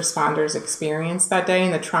first responders experienced that day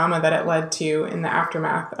and the trauma that it led to in the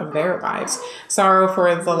aftermath of their lives, sorrow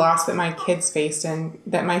for the loss that my kids faced and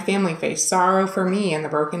that my family faced, sorrow for me and the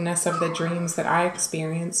brokenness of the dreams that I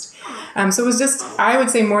experienced. So it was just, I would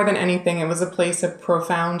say more than anything, it was a place of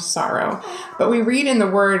profound sorrow. But we read in the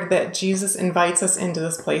Word that Jesus invites us into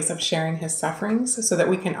this place of sharing his sufferings so that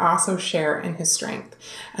we can also share in his strength.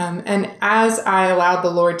 And as I allowed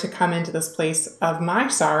the Lord to come into this place of my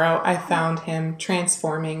sorrow, I found him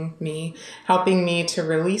transforming me, helping me to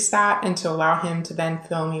release that and to allow him to then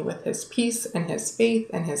fill me with his peace and his faith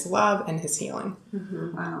and his love and his healing.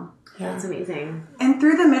 Wow. Yeah. That's amazing. And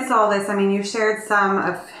through the midst of all this, I mean, you shared some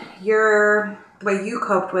of the way you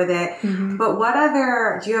coped with it,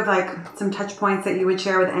 but do you have like some touch points that you would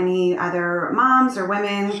share with any other moms or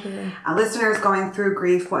women, listeners going through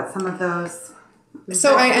grief? What some of those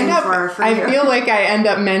So I feel like I end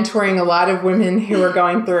up mentoring a lot of women who are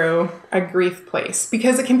going through a grief place,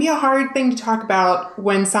 because it can be a hard thing to talk about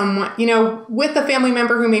when someone, you know, with a family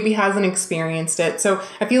member who maybe hasn't experienced it. So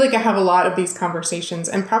I feel like I have a lot of these conversations,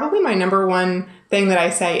 and probably my number one thing that I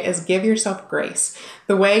say is give yourself grace.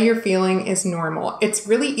 The way you're feeling is normal. It's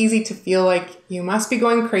really easy to feel like you must be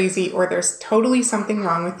going crazy or there's totally something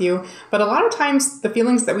wrong with you. But a lot of times the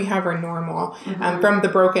feelings that we have are normal from the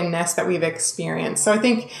brokenness that we've experienced. So I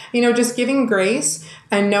think, you know, just giving grace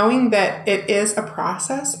and knowing that it is a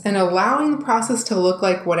process and allowing the process to look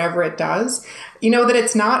like whatever it does. That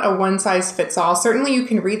it's not a one size fits all. Certainly you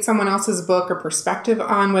can read someone else's book or perspective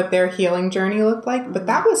on what their healing journey looked like, but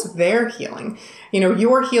that was their healing.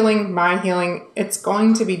 Your healing, my healing, it's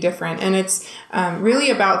going to be different. And it's really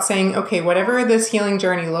about saying, okay, whatever this healing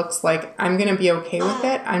journey looks like, I'm going to be okay with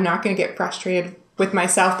it. I'm not going to get frustrated with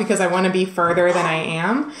myself because I want to be further than I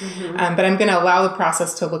am. But I'm going to allow the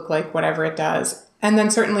process to look like whatever it does. And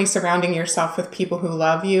then certainly surrounding yourself with people who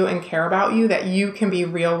love you and care about you, that you can be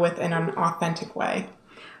real with in an authentic way.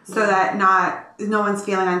 So that no one's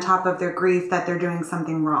feeling on top of their grief that they're doing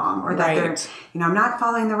something wrong, or that they're, I'm not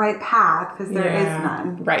following the right path, because there is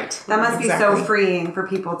none. Right. That must be so freeing for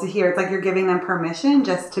people to hear. It's like you're giving them permission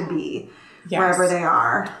just to be wherever they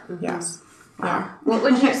are. Yes. Wow. Yeah. What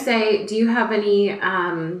would you say, do you have any,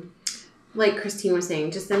 like Christine was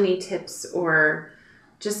saying, just any tips or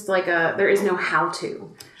just like there is no how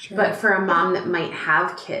to, but for a mom that might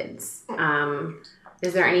have kids,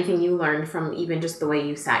 is there anything you learned from even just the way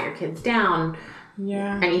you sat your kids down?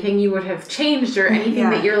 Yeah. Anything you would have changed, or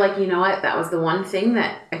anything that you're like, you know what, that was the one thing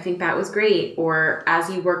that I think that was great. Or as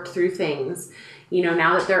you worked through things,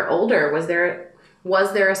 now that they're older, was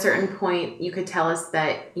there a certain point you could tell us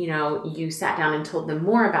that, you sat down and told them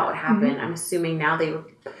more about what happened? I'm assuming now they were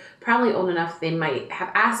probably old enough they might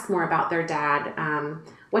have asked more about their dad.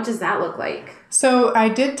 What does that look like? So I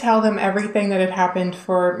did tell them everything that had happened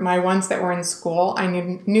for my ones that were in school. I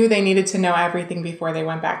knew they needed to know everything before they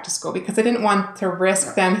went back to school, because I didn't want to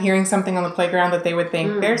risk them hearing something on the playground that they would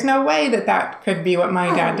think, there's no way that could be what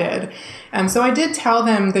my dad did. So I did tell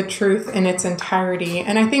them the truth in its entirety.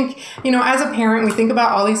 And I think, as a parent, we think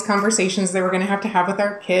about all these conversations that we're going to have with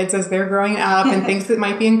our kids as they're growing up and things that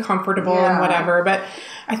might be uncomfortable and whatever. But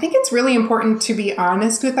I think it's really important to be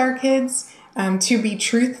honest with our kids, to be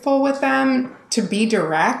truthful with them, to be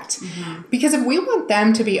direct. Because if we want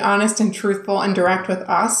them to be honest and truthful and direct with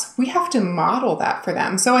us, we have to model that for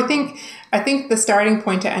them. So I think the starting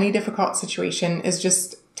point to any difficult situation is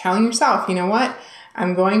just telling yourself, you know what?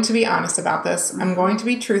 I'm going to be honest about this. I'm going to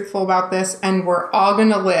be truthful about this, and we're all going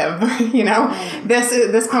to live.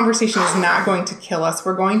 This conversation is not going to kill us.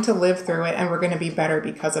 We're going to live through it, and we're going to be better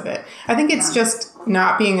because of it. I think it's just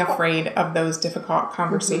not being afraid of those difficult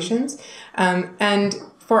conversations. And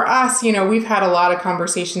for us, we've had a lot of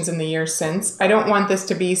conversations in the years since. I don't want this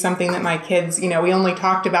to be something that my kids, we only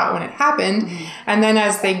talked about when it happened. And then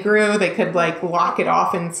as they grew, they could lock it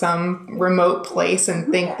off in some remote place and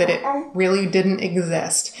think that it really didn't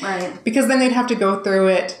exist. Right. Because then they'd have to go through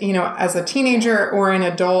it, as a teenager or an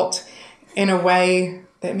adult in a way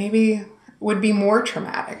that maybe would be more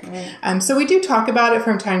traumatic. Right. So we do talk about it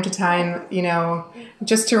from time to time,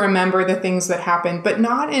 just to remember the things that happened, but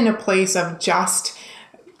not in a place of just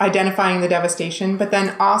identifying the devastation, but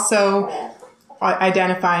then also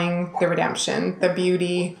identifying the redemption, the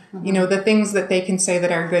beauty, the things that they can say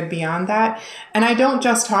that are good beyond that. And I don't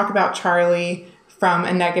just talk about Charlie from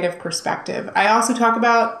a negative perspective. I also talk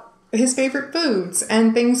about his favorite foods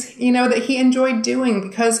and things, that he enjoyed doing,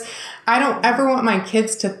 because I don't ever want my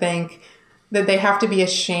kids to think that they have to be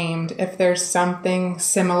ashamed if there's something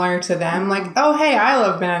similar to them. Like, oh, hey, I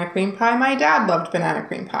love banana cream pie. My dad loved banana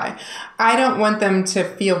cream pie. I don't want them to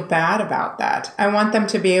feel bad about that. I want them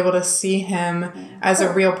to be able to see him as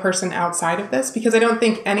a real person outside of this, because I don't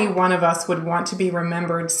think any one of us would want to be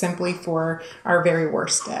remembered simply for our very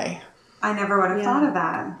worst day. I never would have thought of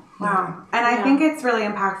that. Wow. And I think it's really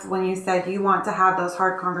impactful when you said you want to have those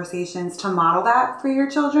hard conversations to model that for your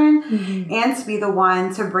children, and to be the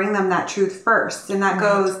one to bring them that truth first. And that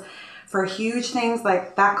goes for huge things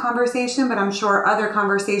like that conversation, but I'm sure other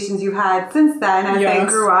conversations you had since then as they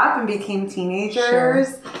grew up and became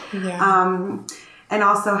teenagers. Sure. Yeah. And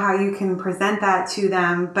also how you can present that to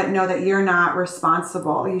them, but know that you're not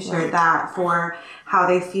responsible. You shared that for how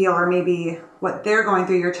they feel, or maybe what they're going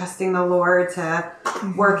through. You're trusting the Lord to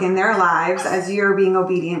work in their lives as you're being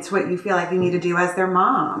obedient to what you feel like you need to do as their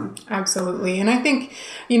mom. Absolutely. And I think,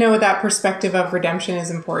 that perspective of redemption is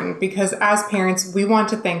important, because as parents, we want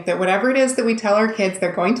to think that whatever it is that we tell our kids,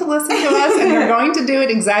 they're going to listen to us and they're going to do it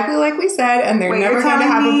exactly like we said, and they're never going to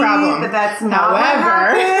have a problem. That's not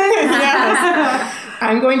However, yes,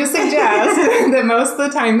 I'm going to suggest that most of the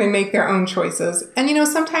time they make their own choices. And,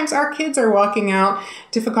 sometimes our kids are walking out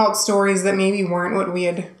difficult stories that maybe weren't what we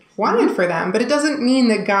had wanted for them. But it doesn't mean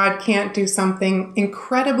that God can't do something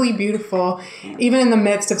incredibly beautiful, even in the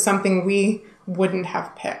midst of something we wouldn't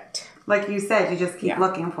have picked. Like you said, you just keep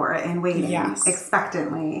looking for it and waiting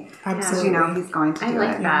expectantly. Absolutely. Because he's going to do it. I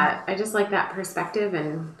like that. I just like that perspective,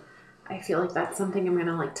 and I feel like that's something I'm going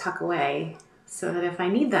to tuck away so that if I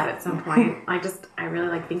need that at some point, I really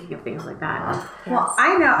like thinking of things like that. Well,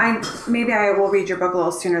 I know, maybe I will read your book a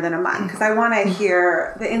little sooner than a month because I want to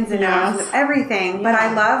hear the ins and outs of everything. But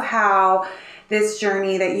I love how this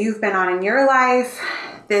journey that you've been on in your life,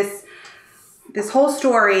 this whole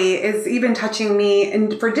story is even touching me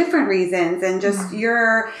and for different reasons, and just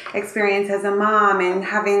your experience as a mom and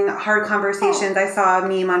having hard conversations. I saw a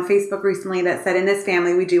meme on Facebook recently that said, in this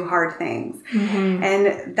family, we do hard things.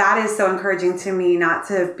 And that is so encouraging to me, not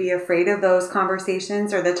to be afraid of those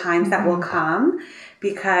conversations or the times that will come,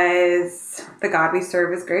 because the God we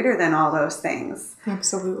serve is greater than all those things.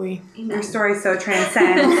 Absolutely. Your story so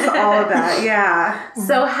transcends all of that. Yeah.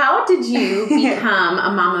 So how did you become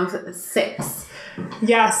a mom of 6?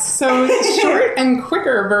 Yes. So short and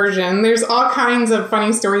quicker version. There's all kinds of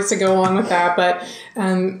funny stories to go along with that. But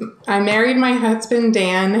I married my husband,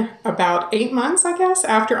 Dan, about 8 months, I guess,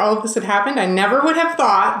 after all of this had happened. I never would have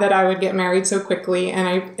thought that I would get married so quickly.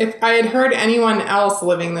 And if I had heard anyone else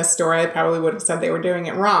living this story, I probably would have said they were doing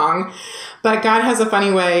it wrong. But God has a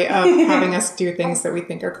funny way of having us do things that we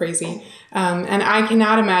think are crazy. And I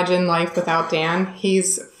cannot imagine life without Dan.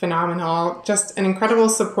 He's phenomenal. Just an incredible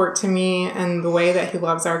support to me, and the way that he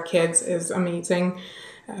loves our kids is amazing.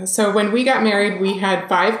 So when we got married, we had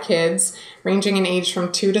 5 kids ranging in age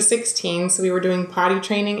from 2 to 16. So we were doing potty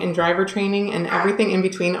training and driver training and everything in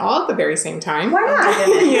between all at the very same time. Why not?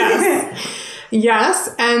 Yes.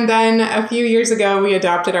 Yes. And then a few years ago, we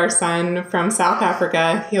adopted our son from South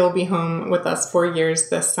Africa. He'll be home with us 4 years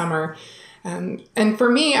this summer. And for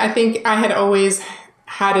me, I think I had always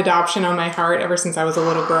had adoption on my heart ever since I was a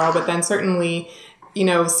little girl. But then certainly,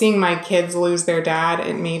 seeing my kids lose their dad,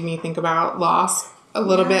 it made me think about loss a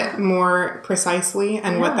little bit more precisely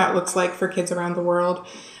and what that looks like for kids around the world.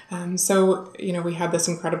 So, we had this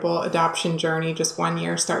incredible adoption journey, just 1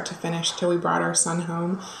 year, start to finish, till we brought our son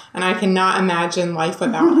home. And I cannot imagine life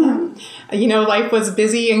without him. Life was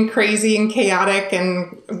busy and crazy and chaotic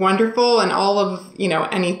and wonderful and all of,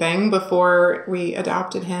 anything before we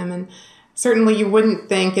adopted him. And certainly you wouldn't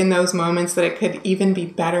think in those moments that it could even be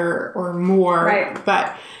better or more. Right.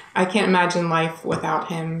 But I can't imagine life without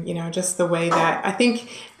him, just the way that I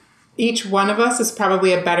think each one of us is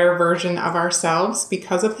probably a better version of ourselves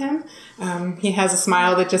because of him. He has a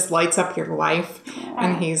smile that just lights up your life,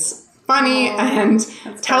 and he's funny and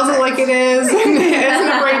tells it like it is and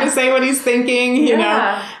isn't afraid to say what he's thinking,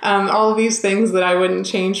 all of these things that I wouldn't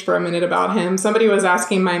change for a minute about him. Somebody was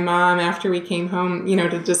asking my mom after we came home,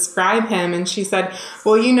 to describe him. And she said,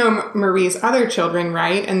 well, Marie's other children,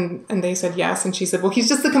 right? And they said, yes. And she said, well, he's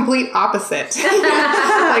just the complete opposite.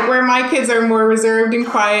 Like where my kids are more reserved and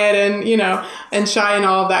quiet and, and shy and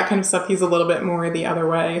all of that kind of stuff. He's a little bit more the other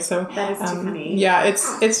way. So that is too funny. Yeah,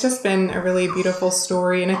 it's just been a really beautiful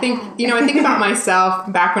story. And I think, I think about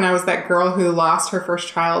myself back when I was that girl who lost her first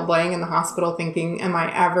child laying in the hospital thinking, am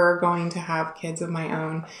I ever going to have kids of my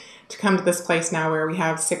own? To come to this place now where we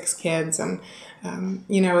have 6 kids and,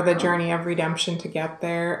 the journey of redemption to get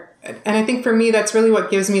there. And I think for me, that's really what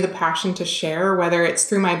gives me the passion to share, whether it's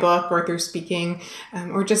through my book or through speaking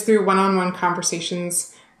or just through one-on-one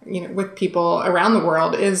conversations, with people around the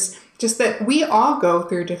world, is just that we all go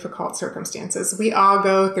through difficult circumstances. We all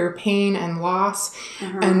go through pain and loss,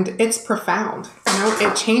 and it's profound.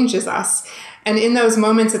 It changes us. And in those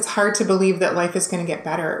moments, it's hard to believe that life is going to get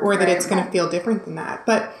better or that it's going to feel different than that.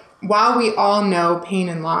 But while we all know pain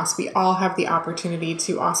and loss, we all have the opportunity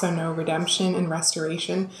to also know redemption and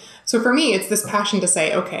restoration. So for me, it's this passion to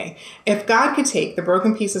say, okay, if God could take the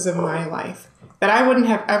broken pieces of my life that I wouldn't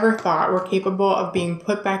have ever thought were capable of being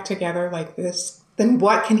put back together like this, then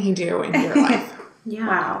what can he do in your life? Yeah.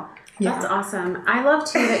 Wow. That's awesome. I love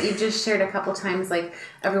too that you just shared a couple times, like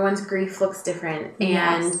everyone's grief looks different.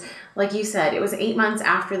 And like you said, it was 8 months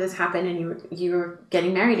after this happened and you were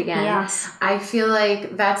getting married again. Yes. I feel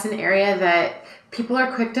like that's an area that people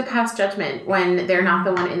are quick to pass judgment when they're not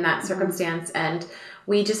the one in that circumstance. And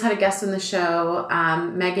we just had a guest on the show,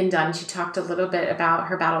 Megan Dunn. She talked a little bit about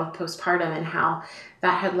her battle with postpartum and how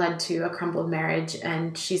that had led to a crumbled marriage.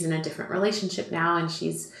 And she's in a different relationship now, and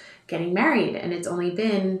she's getting married. And it's only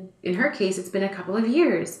been, in her case, it's been a couple of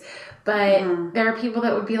years. But there are people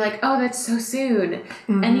that would be like, oh, that's so soon.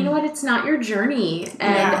 And you know what? It's not your journey.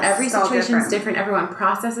 And every situation is different. Everyone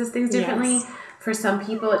processes things differently. Yes. For some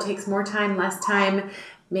people, it takes more time, less time.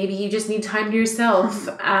 Maybe you just need time to yourself.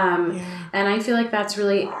 And I feel like that's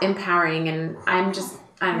really empowering. And I'm just,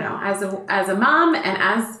 I don't know, as a mom and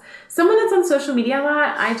as someone that's on social media a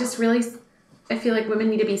lot, I feel like women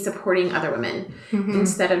need to be supporting other women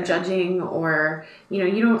instead of judging or,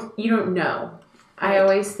 you don't know. Right. I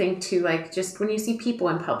always think too, like, just when you see people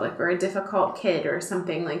in public or a difficult kid or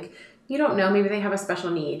something, like, you don't know, maybe they have a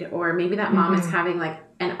special need, or maybe that mom is having like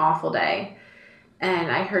an awful day.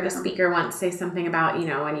 And I heard a speaker once say something about,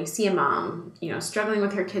 when you see a mom, struggling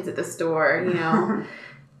with her kids at the store,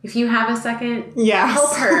 if you have a second,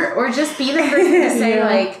 help her, or just be the person to say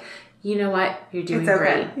like, you know what, you're doing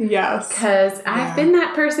great. Yes. Because I've been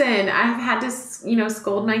that person. I've had to,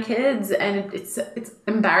 scold my kids, and it's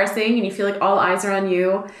embarrassing, and you feel like all eyes are on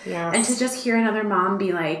you. Yes. And to just hear another mom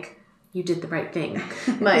be like, you did the right thing.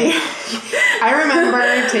 Like, I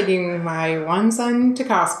remember taking my one son to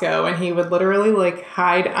Costco, and he would literally like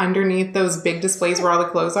hide underneath those big displays where all the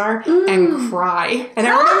clothes are and cry. And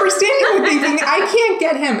I remember standing there thinking, I can't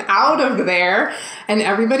get him out of there. And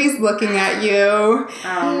everybody's looking at you.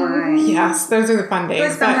 Oh my. Yes, those are the fun days.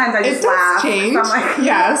 Like sometimes I just it laugh. does change. I'm like,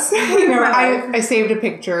 yes. I saved a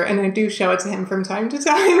picture, and I do show it to him from time to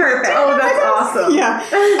time. Perfect. Oh, that's awesome.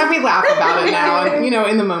 Yeah. And we laugh about it now. And,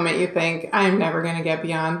 in the moment you think, I'm never going to get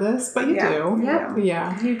beyond this, but you do. Yeah.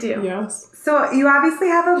 Yeah. You do. Yes. So you obviously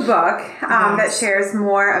have a book that shares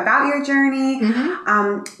more about your journey.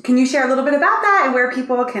 Can you share a little bit about that and where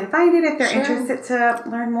people can find it if they're interested to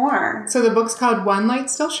learn more? So the book's called One Light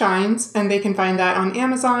Still Shines, and they can find that on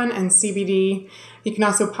Amazon and CBD. You can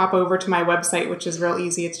also pop over to my website, which is real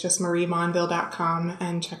easy. It's just mariemonville.com,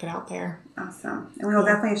 and check it out there. Awesome. And we will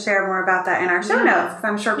definitely share more about that in our show notes.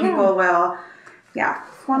 I'm sure people will,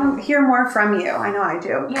 want to hear more from you. I know I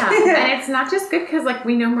do. Yeah. And it's not just good because, like,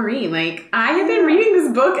 we know Marie. Like, I have been reading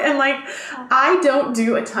this book, and, like, I don't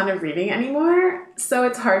do a ton of reading anymore. So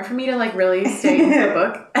it's hard for me to, like, really stay into the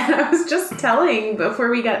book. And I was just telling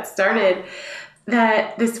before we got started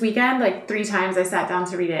that this weekend, like, 3 times I sat down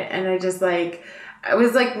to read it. And I just, like, I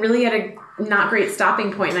was, like, really at a not great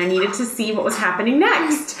stopping point, and I needed to see what was happening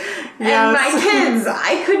next. And my kids,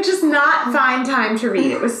 I could just not find time to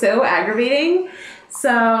read. It was so aggravating.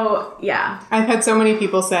 So, yeah. I've had so many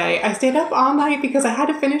people say, I stayed up all night because I had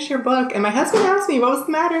to finish your book. And my husband asked me what was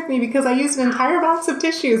the matter with me because I used an entire box of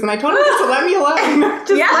tissues. And I told him just to let me alone. Let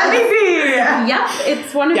me be. Yep,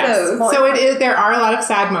 it's one of those. So it is. There are a lot of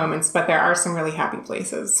sad moments, but there are some really happy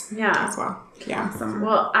places as well. Yeah. Awesome.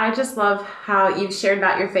 Well, I just love how you've shared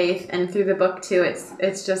about your faith, and through the book too.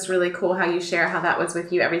 It's just really cool how you share how that was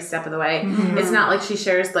with you every step of the way. It's not like she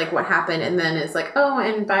shares like what happened and then it's like, oh,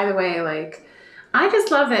 and by the way, like, I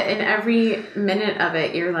just love it. In every minute of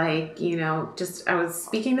it, you're like, just, I was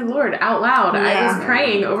speaking to the Lord out loud. Yeah. I was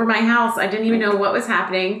praying over my house. I didn't even know what was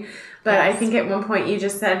happening. But I think at one point you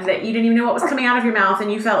just said that you didn't even know what was coming out of your mouth,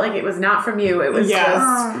 and you felt like it was not from you. It was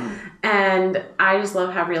just, and I just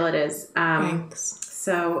love how real it is. Thanks.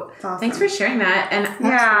 So thanks for sharing that. And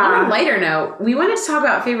on a lighter note, we wanted to talk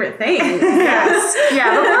about favorite things. Before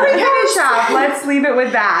we finish up, let's leave it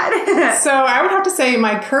with that. So I would have to say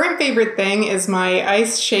my current favorite thing is my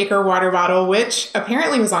ice shaker water bottle, which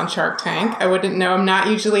apparently was on Shark Tank. I wouldn't know. I'm not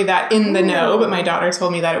usually that in the know, but my daughter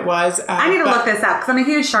told me that it was. I need to look this up because I'm a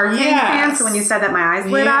huge Shark Tank fan. So when you said that, my eyes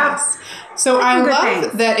lit up. So I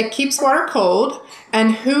love that it keeps water cold.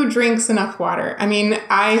 And who drinks enough water? I mean,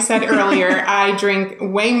 I said earlier, I drink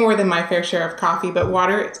way more than my fair share of coffee, but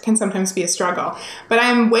water can sometimes be a struggle. But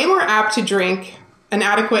I'm way more apt to drink an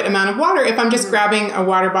adequate amount of water if I'm just grabbing a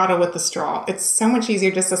water bottle with a straw. It's so much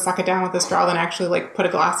easier just to suck it down with a straw than actually like put a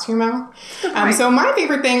glass to your mouth. So my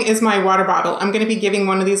favorite thing is my water bottle. I'm going to be giving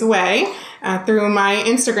one of these away through my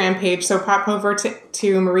Instagram page. So pop over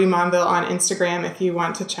to Marie Monville on Instagram if you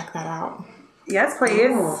want to check that out. Yes, please.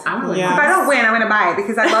 Ooh, If I don't win, I'm going to buy it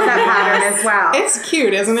because I love that pattern as well. It's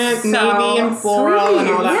cute, isn't it? Navy and floral and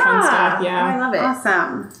all that fun stuff. Yeah. I love it.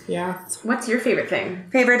 Awesome. Yeah. What's your favorite thing?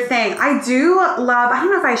 Favorite thing. I do love, I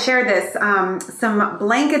don't know if I shared this, some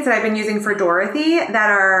blankets that I've been using for Dorothy that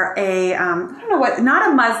are I don't know what, not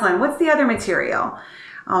a muslin. What's the other material?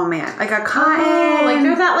 Oh, man. Like a cotton. Oh, like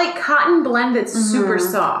there's that like cotton blend that's super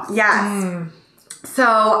soft. Yes.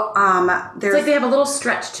 So, there's... It's like they have a little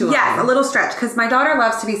stretch to it. Yes, a little stretch, because my daughter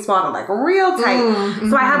loves to be swaddled, like, real tight.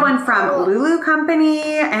 So I have one from Lulu Company,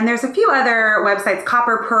 and there's a few other websites,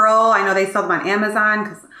 Copper Pearl. I know they sell them on Amazon,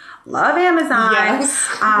 because love Amazon.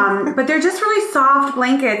 Yes. But they're just really soft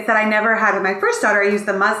blankets that I never had with my first daughter. I used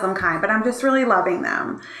the Muslim kind, but I'm just really loving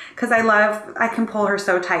them, because I can pull her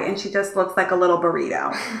so tight, and she just looks like a little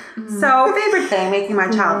burrito. So, favorite thing, making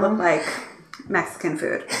my child look like Mexican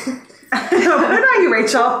food. What about you,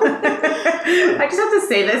 Rachel? I just have to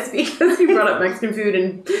say this because you brought up Mexican food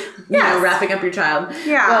and you know, wrapping up your child.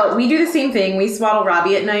 Yeah. Well, we do the same thing. We swaddle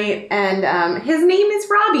Robbie at night, and his name is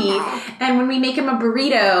Robbie. And when we make him a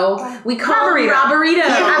burrito, we call him Robburrito.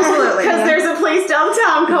 Yeah, absolutely. Because there's a place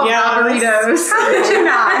downtown called Robburitos. How could you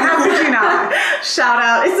not? How could you not? Shout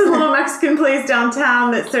out. It's a little Mexican place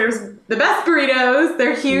downtown that serves the best burritos.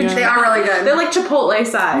 They're huge. They are really good. They're like Chipotle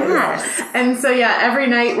size. Yes. And so, yeah, every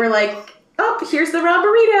night we're like, oh, here's the raw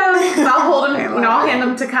burrito. I'll hold him, I'll hand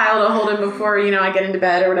them to Kyle to hold him before, I get into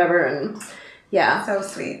bed or whatever. And yeah. So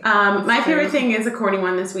sweet. My favorite thing is a corny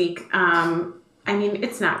one this week. I mean,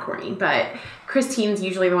 it's not corny, but Christine's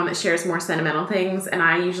usually the one that shares more sentimental things, and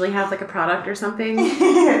I usually have like a product or something.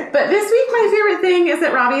 But this week, my favorite thing is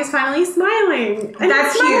that Robbie is finally smiling. And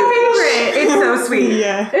that's huge. My favorite. It's so sweet.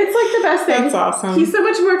 Yeah. It's like the best thing. That's awesome. He's so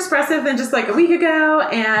much more expressive than just like a week ago.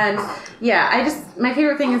 And yeah, my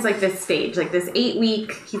favorite thing is like this stage, like this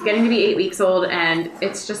 8-week, he's getting to be 8 weeks old, and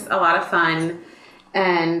it's just a lot of fun.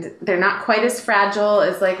 And they're not quite as fragile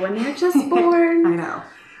as like when they're just born. I know.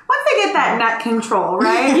 Once they get that nut control,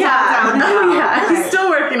 right? Yeah. Right. He's still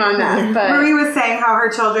working on that. But Marie was saying how her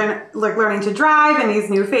children like learning to drive in these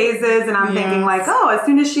new phases, and I'm thinking like, oh, as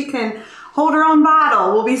soon as she can hold her own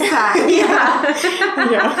bottle, we'll be set. Yeah.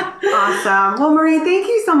 Awesome. Well, Marie, thank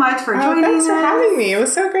you so much for joining us. Thanks for having me. It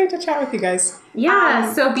was so great to chat with you guys.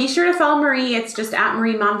 Yeah, so be sure to follow Marie. It's just at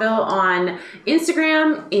Marie Monville on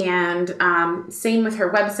Instagram, and same with her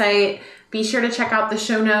website. Be sure to check out the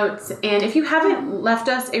show notes. And if you haven't left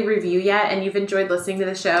us a review yet and you've enjoyed listening to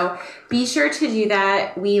the show, be sure to do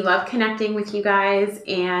that. We love connecting with you guys,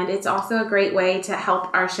 and it's also a great way to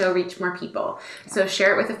help our show reach more people. So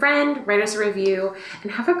share it with a friend, write us a review,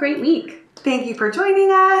 and have a great week. Thank you for joining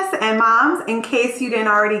us. And moms, in case you didn't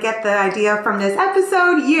already get the idea from this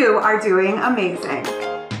episode, you are doing amazing.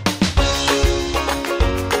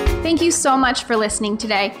 Thank you so much for listening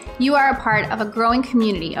today. You are a part of a growing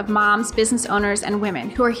community of moms, business owners, and women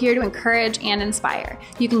who are here to encourage and inspire.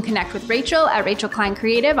 You can connect with Rachel at Rachel Klein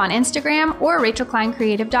Creative on Instagram or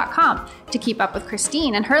rachelkleincreative.com. To keep up with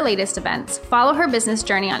Christine and her latest events, follow her business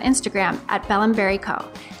journey on Instagram at Bellenberry Co.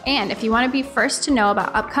 And if you want to be first to know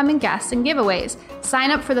about upcoming guests and giveaways,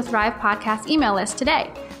 sign up for the Thrive Podcast email list today.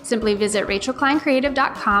 Simply visit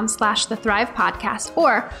rachelkleincreative.com/The Thrive Podcast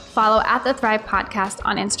or follow at The Thrive Podcast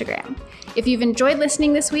on Instagram. If you've enjoyed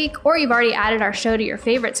listening this week, or you've already added our show to your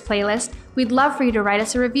favorites playlist, we'd love for you to write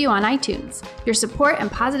us a review on iTunes. Your support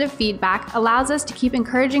and positive feedback allows us to keep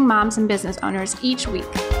encouraging moms and business owners each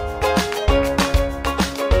week.